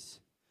means,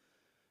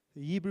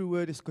 the Hebrew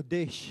word is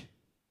kodesh.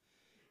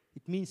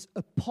 It means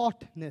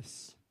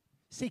apartness,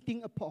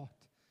 setting apart,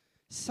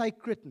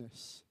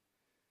 sacredness,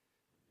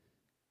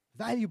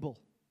 valuable,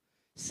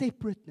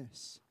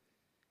 separateness.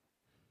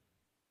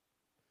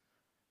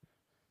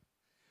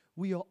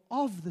 We are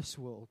of this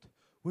world.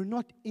 We're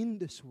not in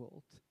this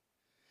world.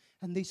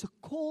 And there's a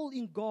call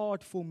in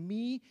God for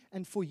me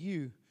and for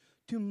you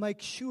to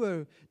make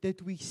sure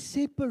that we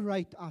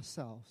separate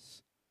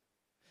ourselves,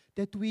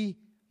 that we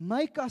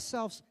make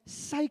ourselves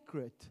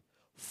sacred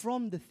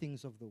from the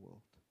things of the world.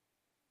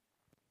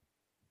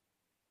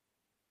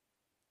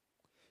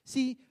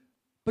 See,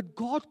 but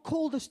God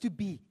called us to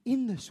be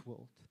in this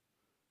world.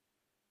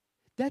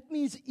 That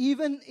means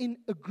even in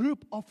a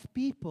group of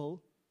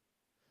people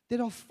that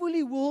are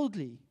fully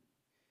worldly,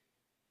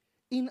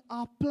 in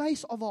our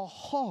place of our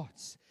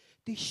hearts,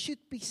 there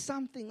should be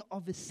something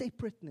of a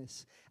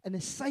separateness and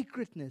a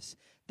sacredness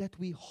that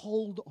we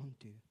hold on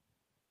to.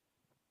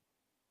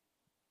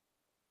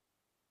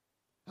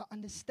 Our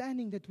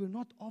understanding that we're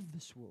not of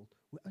this world,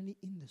 we're only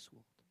in this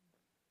world.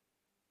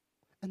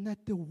 And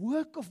that the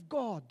work of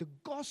God, the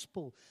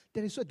gospel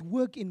that is at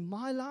work in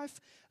my life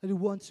and who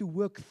wants to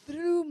work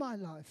through my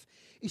life,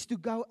 is to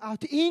go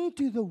out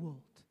into the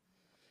world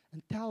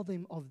and tell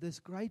them of this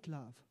great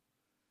love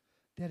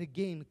that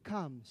again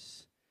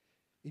comes.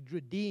 It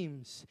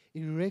redeems,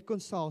 it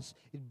reconciles,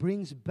 it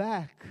brings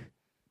back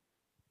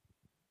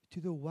to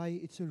the way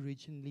it's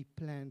originally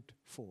planned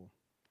for.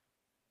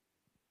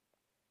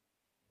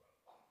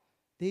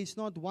 There is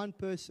not one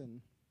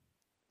person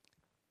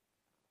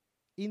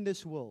in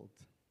this world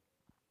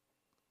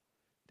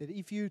that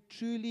if you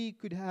truly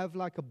could have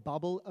like a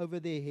bubble over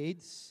their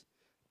heads,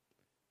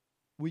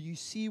 where you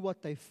see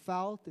what they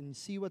felt and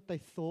see what they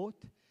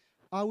thought,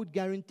 I would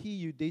guarantee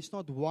you there's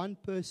not one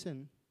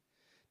person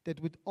that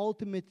would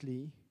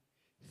ultimately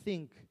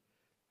think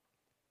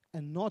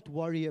and not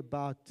worry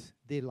about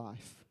their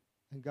life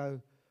and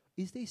go,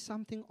 is there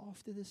something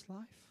after this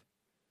life?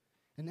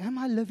 And am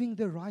I living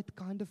the right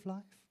kind of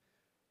life?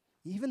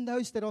 Even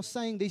those that are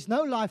saying there's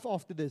no life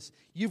after this.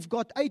 You've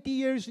got 80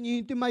 years and you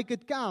need to make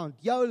it count.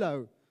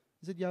 YOLO.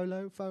 Is it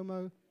YOLO?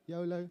 FOMO?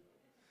 YOLO?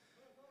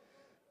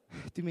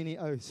 Too many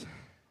O's.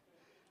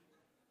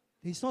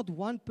 There's not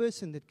one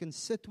person that can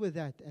sit with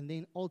that and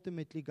then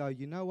ultimately go,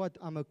 you know what,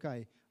 I'm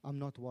okay. I'm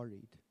not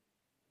worried.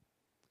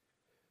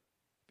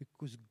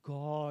 Because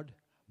God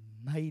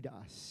made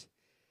us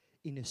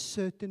in a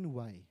certain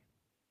way.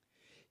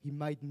 He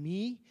made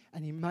me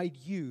and He made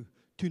you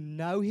to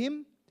know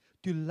Him,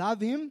 to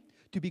love Him,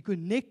 to be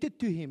connected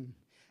to Him.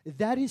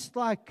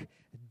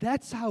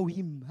 That's how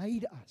He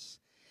made us.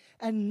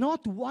 And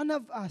not one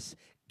of us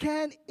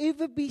can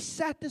ever be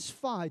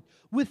satisfied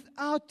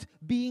without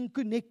being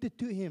connected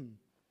to Him.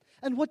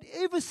 And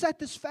whatever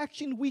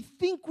satisfaction we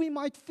think we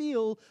might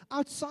feel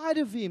outside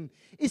of Him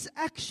is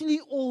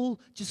actually all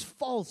just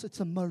false. It's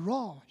a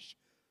mirage.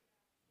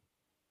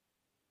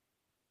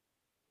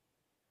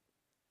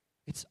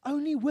 It's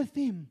only with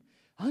Him,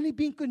 only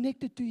being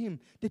connected to Him,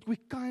 that we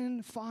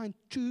can find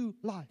true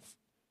life.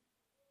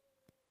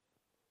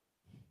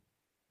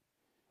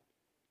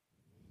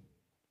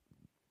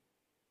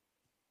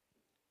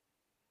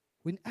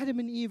 When Adam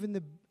and Eve in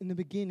the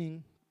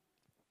beginning,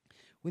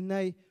 when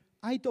they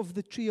ate of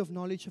the tree of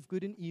knowledge of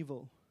good and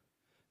evil,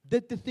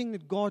 did the thing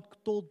that God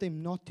told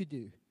them not to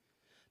do,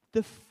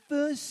 the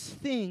first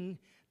thing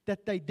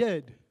that they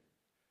did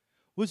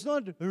was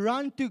not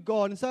run to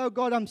God and say, oh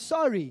God, I'm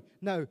sorry.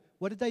 No,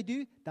 what did they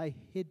do? They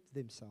hid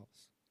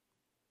themselves.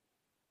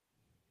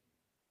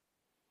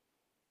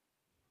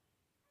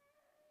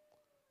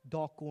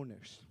 Dark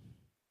corners.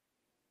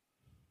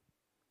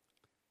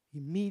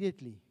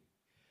 Immediately,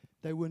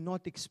 they were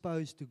not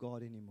exposed to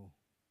God anymore.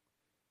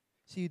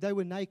 See, they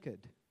were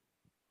naked.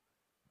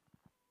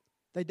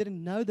 They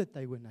didn't know that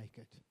they were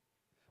naked.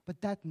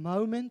 But that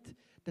moment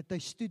that they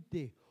stood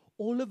there,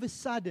 all of a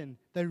sudden,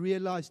 they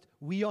realized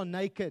we are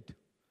naked.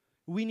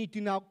 We need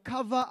to now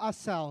cover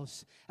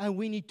ourselves and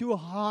we need to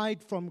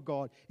hide from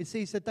God. It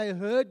says that they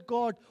heard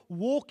God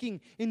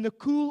walking in the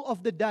cool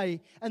of the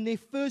day, and their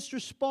first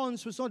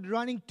response was not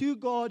running to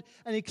God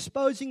and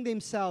exposing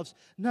themselves.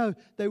 No,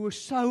 they were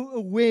so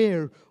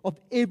aware of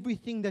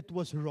everything that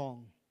was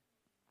wrong,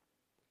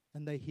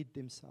 and they hid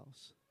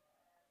themselves.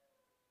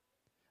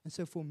 And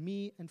so for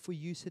me and for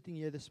you sitting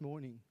here this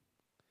morning,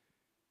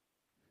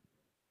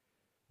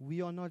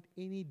 we are not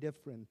any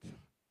different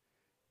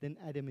than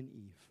Adam and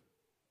Eve.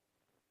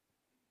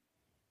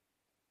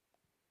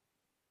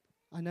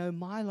 I know in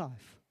my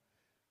life,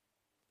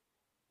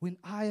 when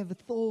I have a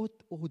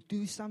thought or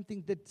do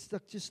something that's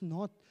like just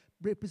not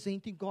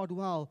representing God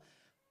well,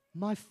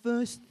 my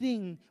first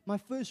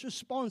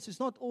response is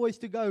not always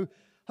to go,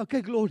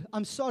 okay, Lord,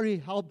 I'm sorry,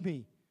 help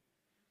me.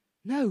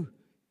 No,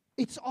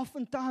 it's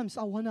oftentimes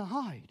I want to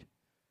hide.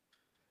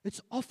 It's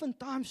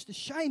oftentimes the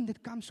shame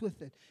that comes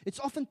with it. It's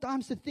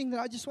oftentimes the thing that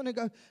I just want to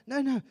go,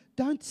 no,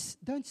 don't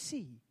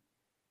see.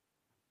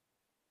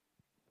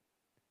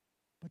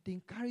 But the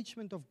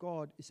encouragement of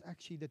God is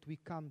actually that we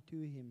come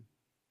to Him.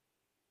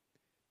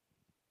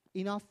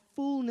 In our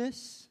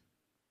fullness,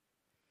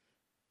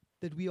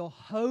 that we are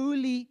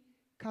wholly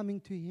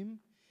coming to Him.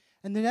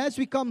 And then as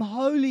we come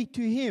wholly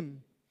to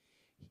Him,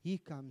 He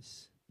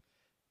comes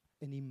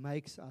and He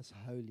makes us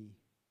holy.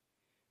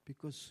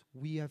 Because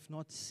we have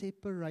not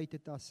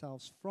separated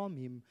ourselves from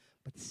Him,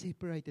 but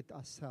separated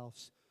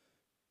ourselves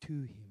to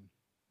Him.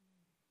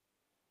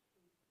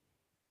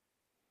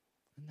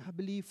 And I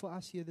believe for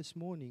us here this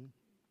morning,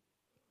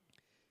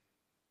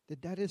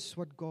 that is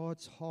what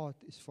God's heart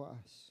is for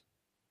us.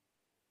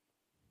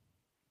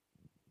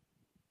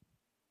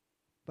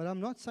 But I'm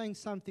not saying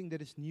something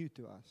that is new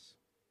to us.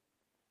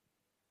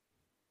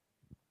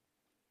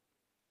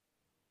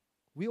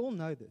 We all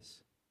know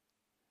this.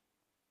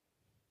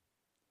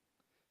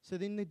 So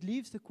then it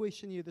leaves the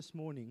question here this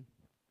morning.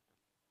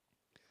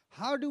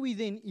 How do we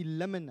then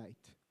eliminate?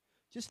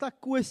 Just like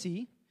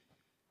Kwesi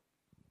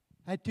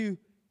had to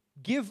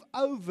give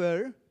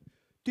over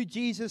to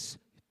Jesus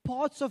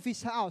parts of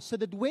his house so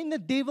that when the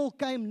devil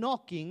came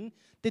knocking,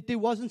 that there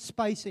wasn't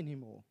space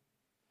anymore.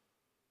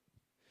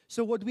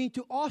 So what we need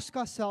to ask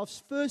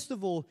ourselves, first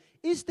of all,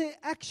 is there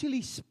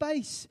actually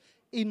space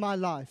in my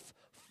life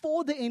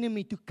for the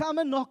enemy to come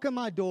and knock on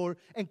my door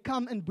and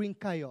come and bring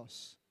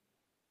chaos?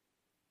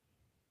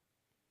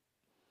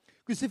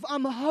 Because if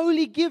I'm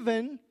wholly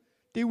given,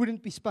 there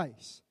wouldn't be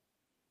space.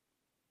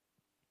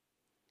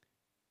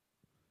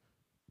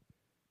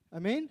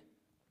 Amen?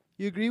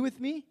 You agree with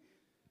me?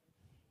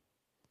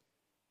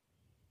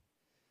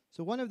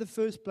 So one of the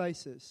first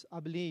places I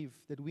believe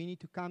that we need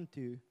to come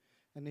to,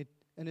 and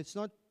it's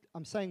not,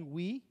 I'm saying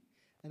we,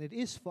 and it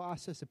is for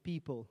us as a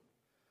people.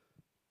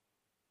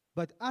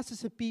 But us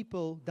as a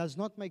people does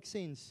not make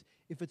sense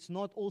if it's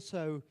not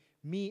also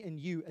me and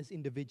you as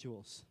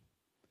individuals.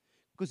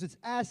 Because it's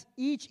as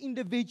each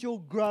individual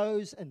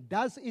grows and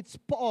does its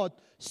part,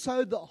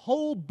 so the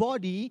whole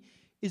body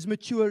is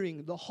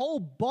maturing. The whole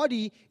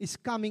body is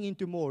coming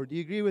into more. Do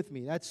you agree with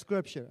me? That's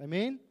scripture.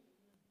 Amen?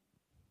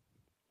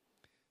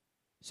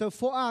 So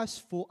for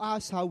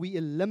us, how we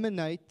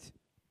eliminate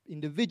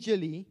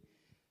individually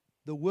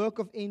the work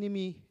of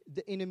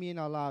the enemy in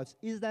our lives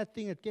is that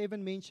thing that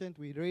Kevin mentioned.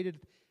 We read it,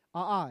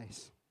 our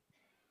eyes.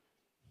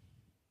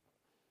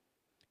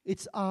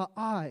 It's our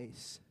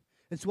eyes.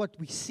 It's what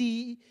we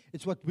see.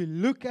 It's what we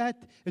look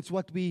at. It's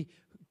what we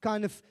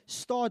kind of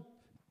start.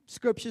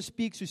 Scripture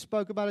speaks. We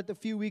spoke about it a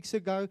few weeks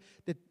ago.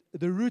 That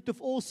the root of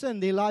all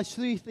sin, there lies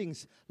three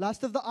things: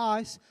 lust of the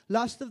eyes,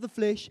 lust of the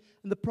flesh,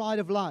 and the pride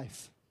of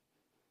life.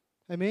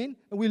 Amen?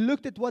 And we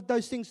looked at what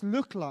those things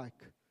look like.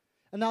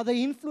 And how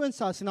they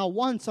influence us in our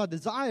wants, our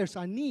desires,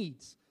 our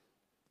needs.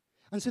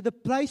 And so the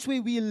place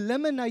where we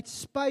eliminate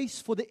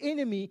space for the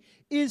enemy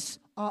is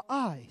our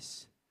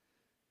eyes.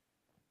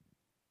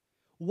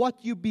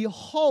 What you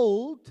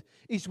behold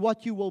is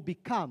what you will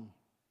become.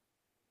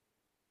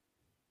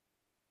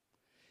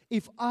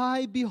 If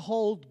I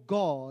behold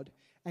God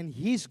and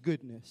His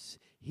goodness,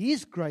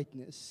 His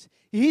greatness,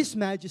 His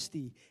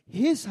majesty,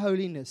 His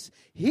holiness,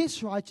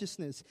 His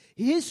righteousness,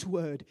 His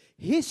word,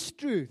 His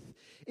truth,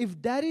 if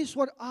that is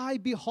what I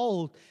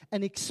behold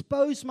and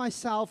expose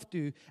myself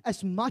to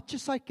as much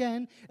as I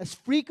can, as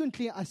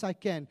frequently as I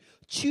can,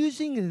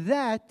 choosing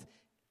that,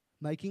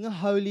 making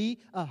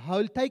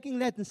taking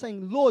that and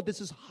saying, Lord,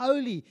 this is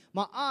holy.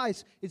 My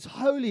eyes, it's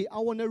holy. I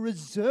want to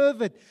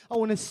reserve it. I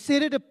want to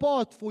set it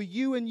apart for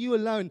you and you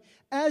alone.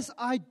 As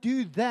I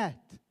do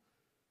that,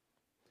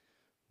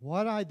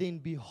 what I then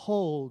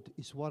behold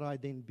is what I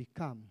then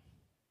become.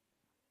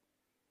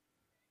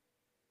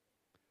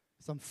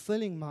 As I'm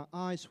filling my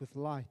eyes with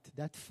light,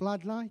 that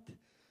floodlight,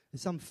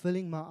 as I'm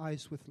filling my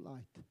eyes with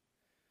light.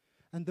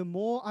 And the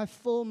more I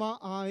fill my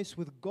eyes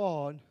with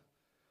God,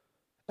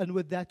 and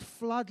with that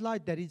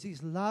floodlight that is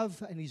His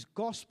love and His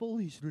gospel,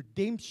 His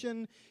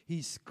redemption,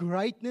 His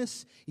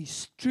greatness,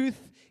 His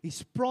truth,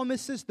 His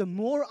promises, the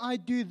more I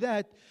do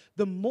that,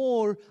 the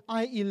more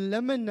I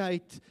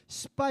eliminate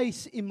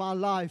space in my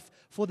life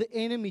for the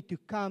enemy to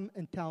come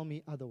and tell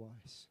me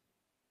otherwise.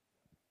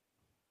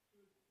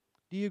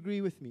 Do you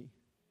agree with me?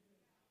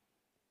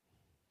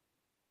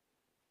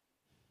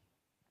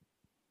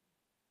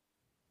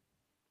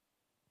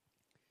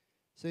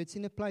 So it's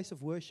in a place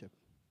of worship.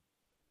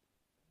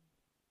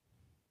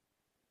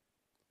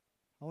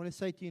 I want to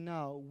say to you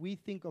now, we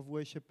think of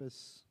worship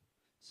as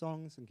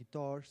songs and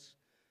guitars.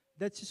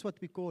 That's just what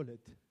we call it.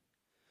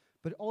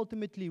 But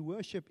ultimately,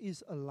 worship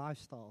is a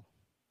lifestyle.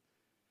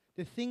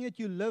 The thing that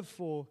you live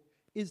for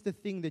is the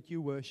thing that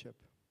you worship.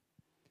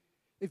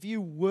 If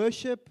you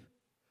worship,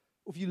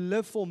 if you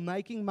live for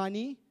making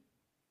money,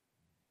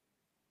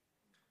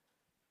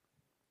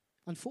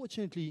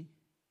 unfortunately,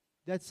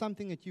 that's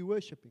something that you're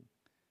worshiping.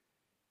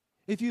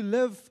 If you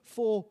live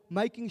for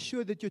making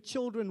sure that your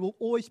children will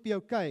always be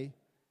okay,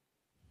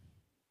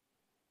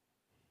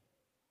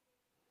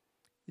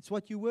 it's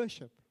what you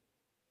worship.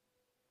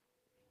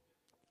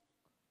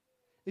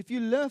 If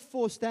you live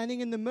for standing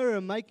in the mirror,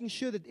 making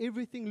sure that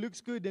everything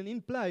looks good and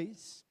in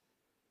place,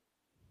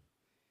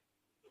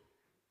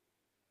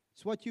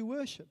 it's what you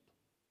worship.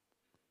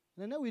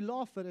 And I know we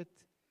laugh at it,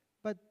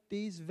 but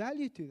there's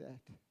value to that.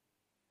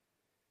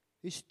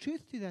 There's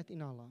truth to that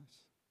in our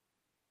lives.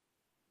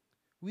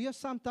 We are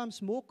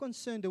sometimes more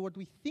concerned with what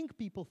we think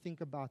people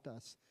think about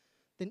us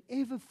than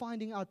ever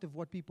finding out of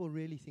what people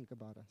really think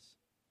about us.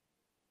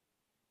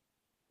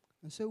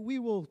 And so we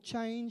will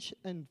change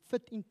and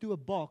fit into a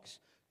box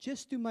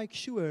just to make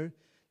sure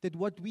that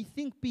what we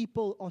think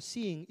people are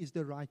seeing is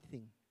the right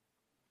thing.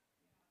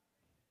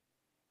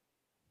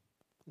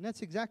 And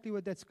that's exactly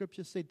what that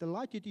scripture said. The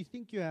light that you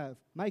think you have,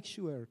 make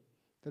sure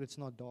that it's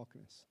not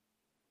darkness.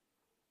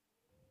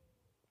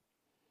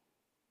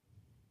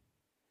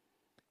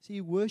 See,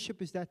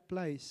 worship is that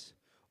place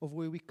of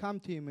where we come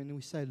to Him and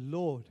we say,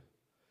 Lord,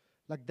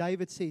 like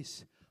David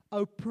says,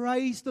 oh,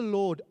 praise the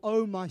Lord,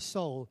 oh my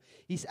soul.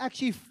 He's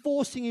actually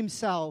forcing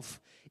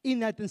himself in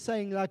that and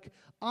saying, like,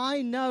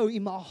 I know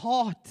in my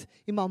heart,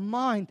 in my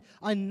mind,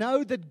 I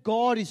know that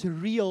God is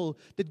real,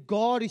 that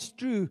God is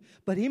true.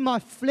 But in my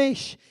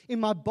flesh, in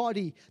my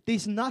body,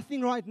 there's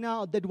nothing right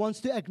now that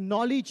wants to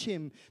acknowledge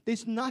Him.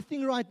 There's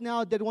nothing right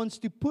now that wants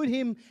to put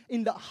Him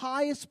in the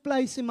highest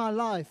place in my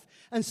life.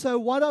 And so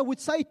what I would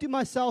say to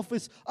myself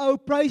is, oh,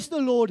 praise the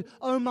Lord,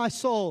 oh my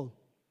soul.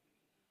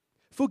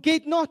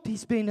 Forget not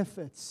His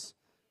benefits.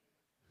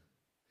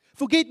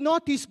 Forget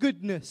not His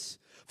goodness.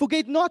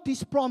 Forget not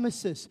His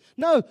promises.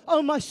 No,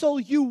 oh my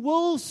soul, you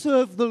will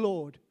serve the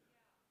Lord.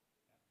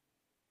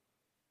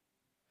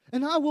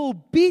 And I will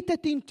beat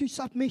it into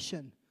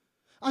submission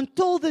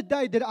until the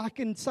day that I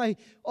can say,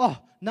 oh,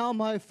 now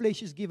my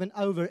flesh is given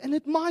over. And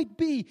it might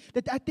be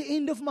that at the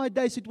end of my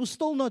days it will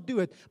still not do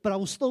it, but I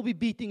will still be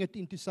beating it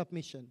into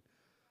submission.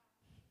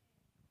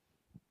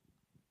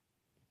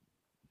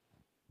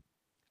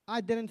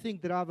 I didn't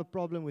think that I have a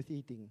problem with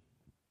eating.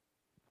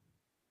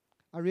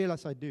 I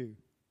realize I do.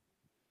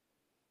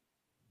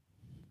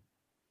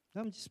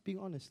 I'm just being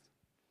honest.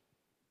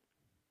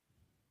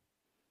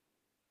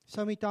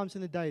 So many times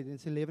in the day,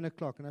 it's 11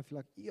 o'clock, and I feel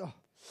like, yeah,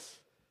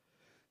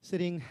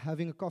 sitting,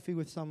 having a coffee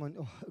with someone,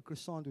 oh, a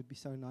croissant would be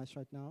so nice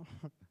right now.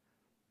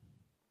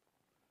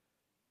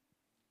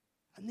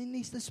 And then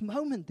there's this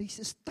moment, there's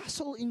this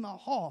tussle in my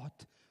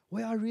heart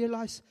where I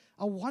realize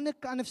I want to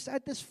kind of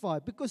satisfy,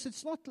 because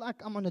it's not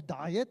like I'm on a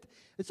diet.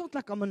 It's not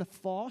like I'm on a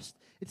fast.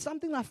 It's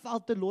something I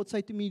felt the Lord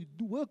say to me,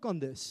 do work on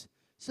this.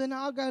 So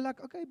now I go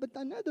like, okay, but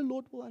I know the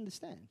Lord will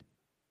understand.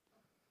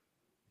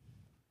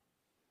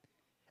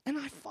 And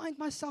I find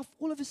myself,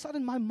 all of a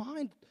sudden, my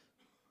mind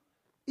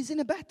is in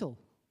a battle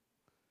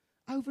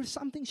over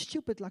something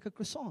stupid like a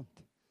croissant.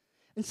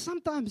 And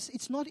sometimes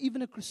it's not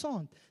even a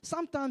croissant.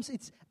 Sometimes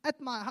it's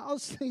at my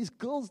house, there's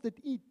girls that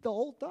eat the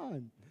whole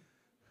time.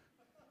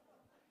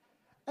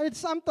 And it's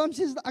sometimes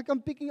it's like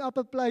I'm picking up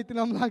a plate and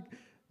I'm like,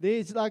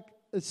 there's like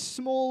a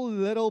small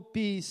little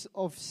piece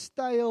of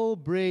stale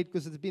bread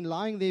because it's been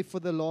lying there for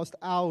the last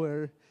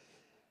hour.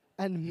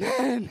 And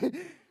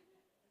man,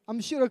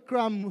 I'm sure a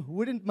crumb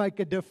wouldn't make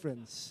a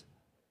difference.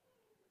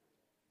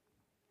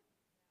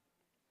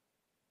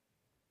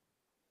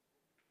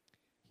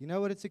 You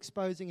know what it's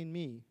exposing in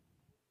me?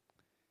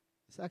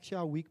 It's actually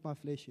how weak my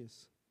flesh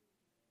is.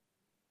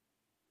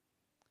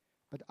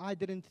 But I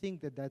didn't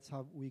think that that's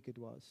how weak it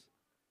was.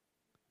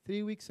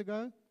 3 weeks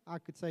ago, I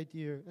could say to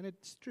you, and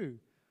it's true,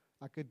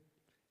 I could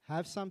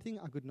have something,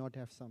 I could not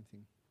have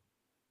something.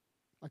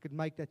 I could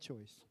make that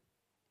choice.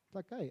 It's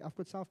like, hey, I've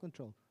got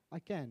self-control. I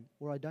can,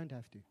 or I don't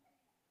have to.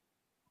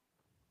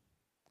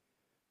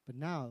 But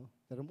now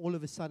that I'm all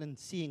of a sudden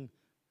seeing,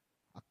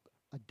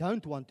 I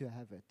don't want to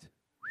have it.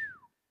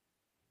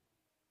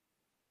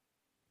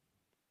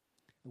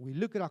 And we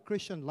look at our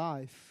Christian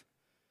life,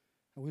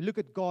 and we look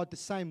at God the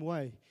same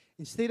way.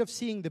 Instead of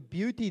seeing the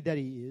beauty that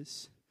He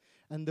is,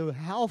 and the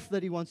health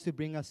that He wants to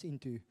bring us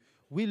into,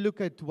 we look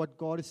at what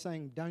God is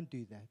saying, don't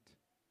do that.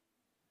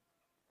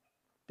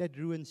 That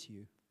ruins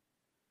you.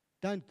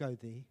 Don't go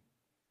there.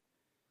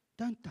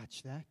 Don't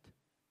touch that.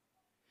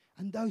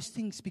 And those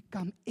things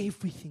become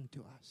everything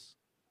to us.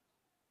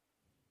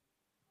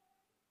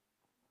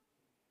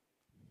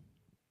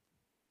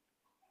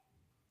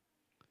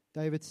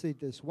 David said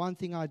this, one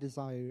thing I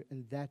desire,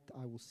 and that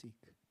I will seek.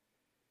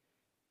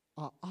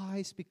 Our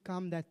eyes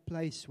become that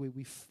place where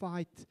we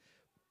fight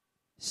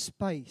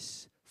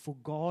space for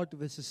God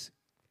versus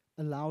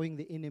allowing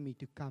the enemy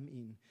to come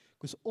in.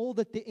 Because all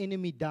that the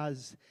enemy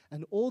does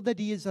and all that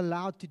he is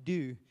allowed to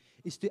do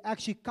is to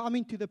actually come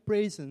into the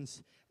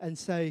presence and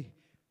say,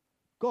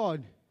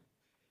 God,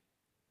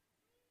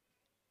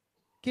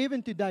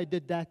 Kevin today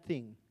did that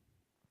thing.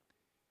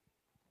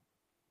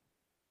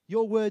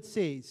 Your word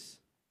says,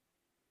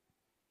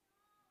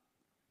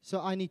 so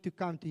I need to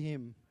come to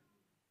him.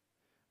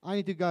 I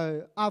need to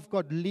go, I've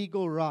got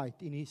legal right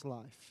in his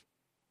life.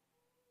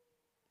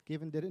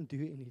 Kevin didn't do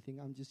anything.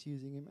 I'm just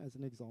using him as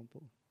an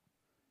example.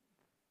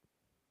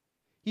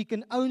 He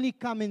can only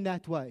come in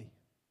that way.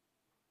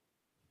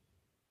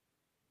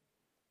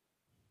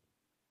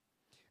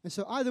 And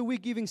so either we're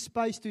giving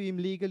space to him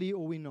legally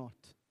or we're not.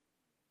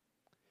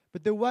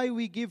 But the way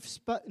we give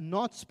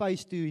not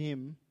space to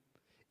him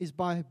is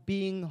by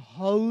being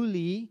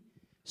wholly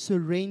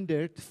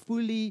surrendered,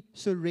 fully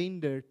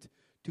surrendered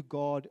to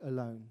God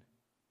alone.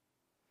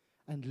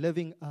 And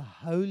living a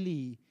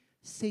holy,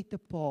 set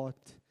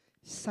apart,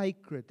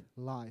 sacred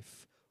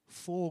life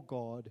for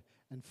God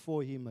and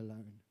for him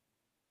alone.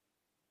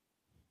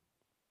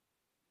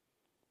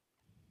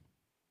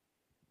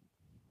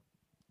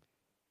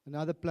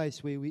 Another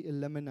place where we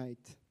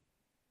eliminate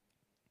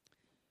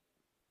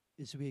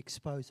is we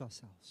expose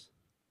ourselves.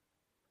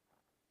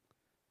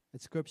 The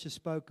scripture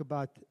spoke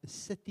about a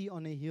city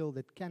on a hill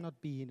that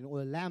cannot be hidden,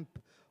 or a lamp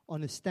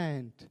on a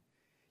stand.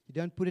 You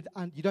don't put it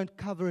on, you don't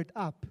cover it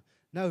up.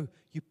 No,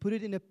 you put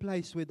it in a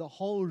place where the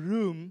whole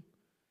room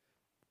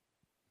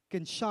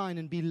can shine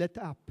and be lit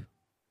up.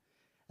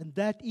 And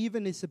that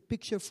even is a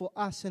picture for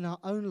us in our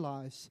own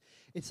lives.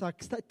 It's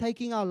like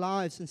taking our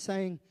lives and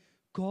saying,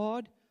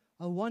 God,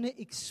 I want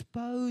to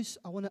expose,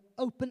 I want to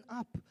open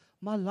up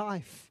my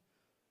life.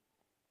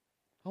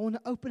 I want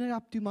to open it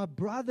up to my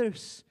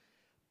brothers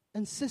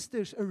and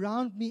sisters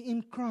around me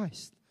in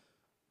Christ.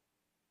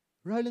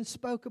 Roland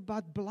spoke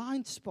about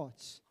blind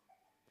spots.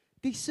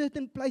 There's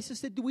certain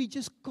places that we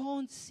just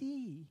can't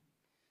see.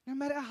 No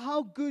matter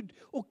how good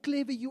or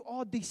clever you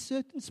are, there's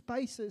certain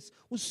spaces,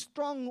 or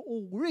strong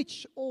or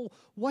rich or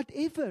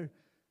whatever.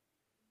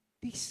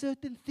 There's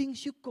certain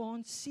things you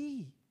can't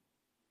see.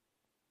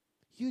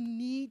 You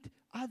need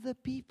other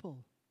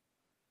people.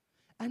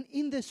 And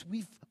in this,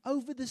 we've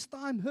over this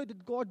time heard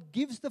that God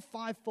gives the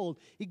fivefold.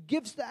 He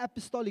gives the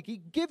apostolic. He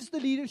gives the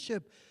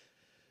leadership,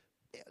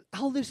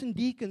 elders and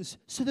deacons,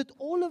 so that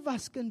all of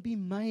us can be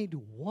made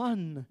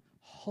one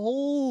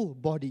whole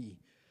body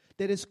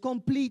that is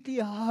completely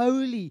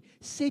holy,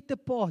 set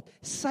apart,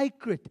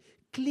 sacred,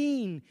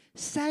 clean,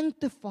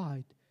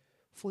 sanctified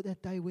for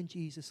that day when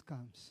Jesus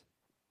comes.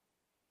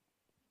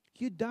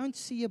 You don't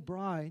see a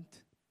bride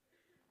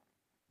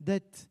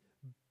that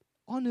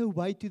on her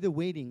way to the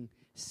wedding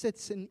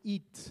sits and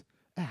eats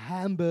a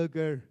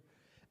hamburger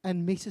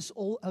and messes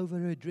all over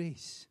her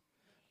dress.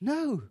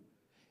 No.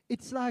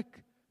 It's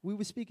like we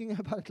were speaking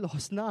about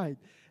last night.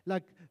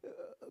 Like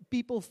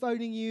people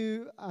phoning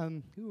you,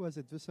 who was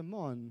it? It was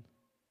Simon.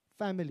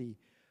 Family.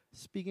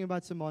 Speaking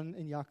about Simon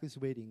and Yaku's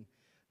wedding.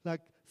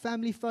 Like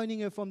family phoning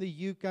her from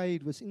the UK.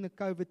 It was in the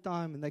COVID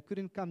time and they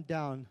couldn't come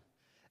down.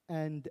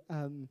 And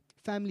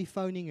family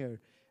phoning her.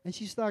 And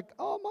she's like,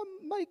 oh,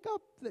 my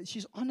makeup.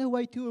 She's on her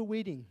way to her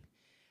wedding.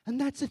 And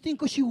that's the thing,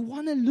 because you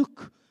want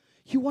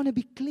to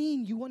be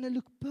clean. You want to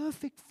look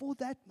perfect for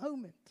that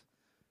moment.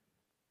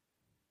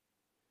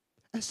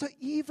 And so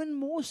even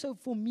more so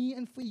for me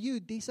and for you,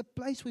 there's a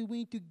place where we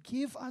need to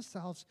give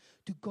ourselves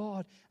to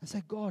God and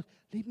say, God,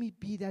 let me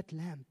be that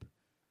lamp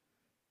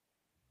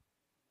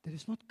that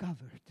is not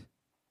covered.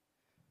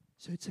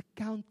 So it's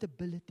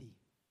accountability.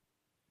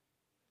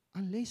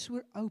 Unless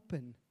we're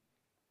open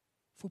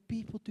for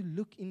people to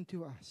look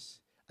into us.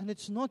 And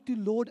it's not to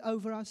lord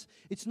over us.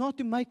 It's not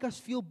to make us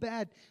feel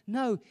bad.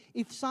 No,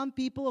 if some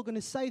people are going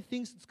to say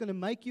things that's going to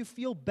make you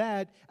feel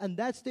bad, and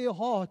that's their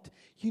heart,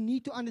 you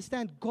need to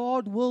understand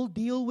God will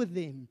deal with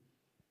them.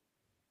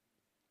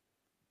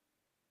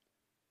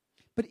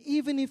 But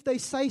even if they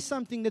say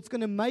something that's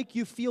going to make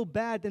you feel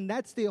bad, and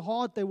that's their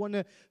heart, they want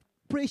to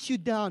press you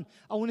down,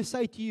 I want to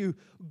say to you,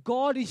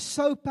 God is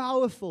so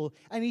powerful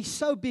and He's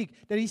so big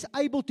that He's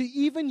able to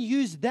even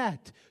use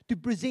that to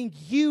present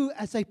you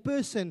as a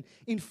person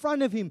in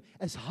front of Him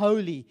as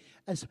holy,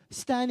 as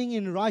standing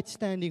in right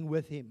standing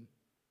with Him.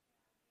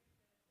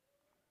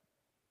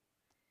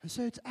 And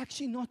so it's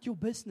actually not your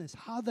business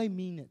how they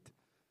mean it.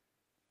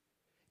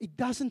 It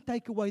doesn't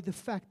take away the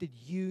fact that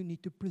you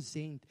need to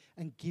present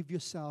and give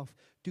yourself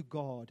to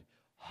God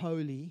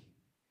holy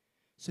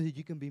so that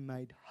you can be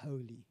made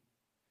holy.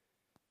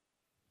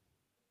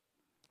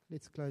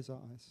 Let's close our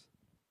eyes.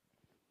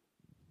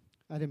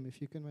 Adam,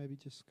 if you can maybe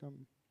just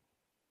come.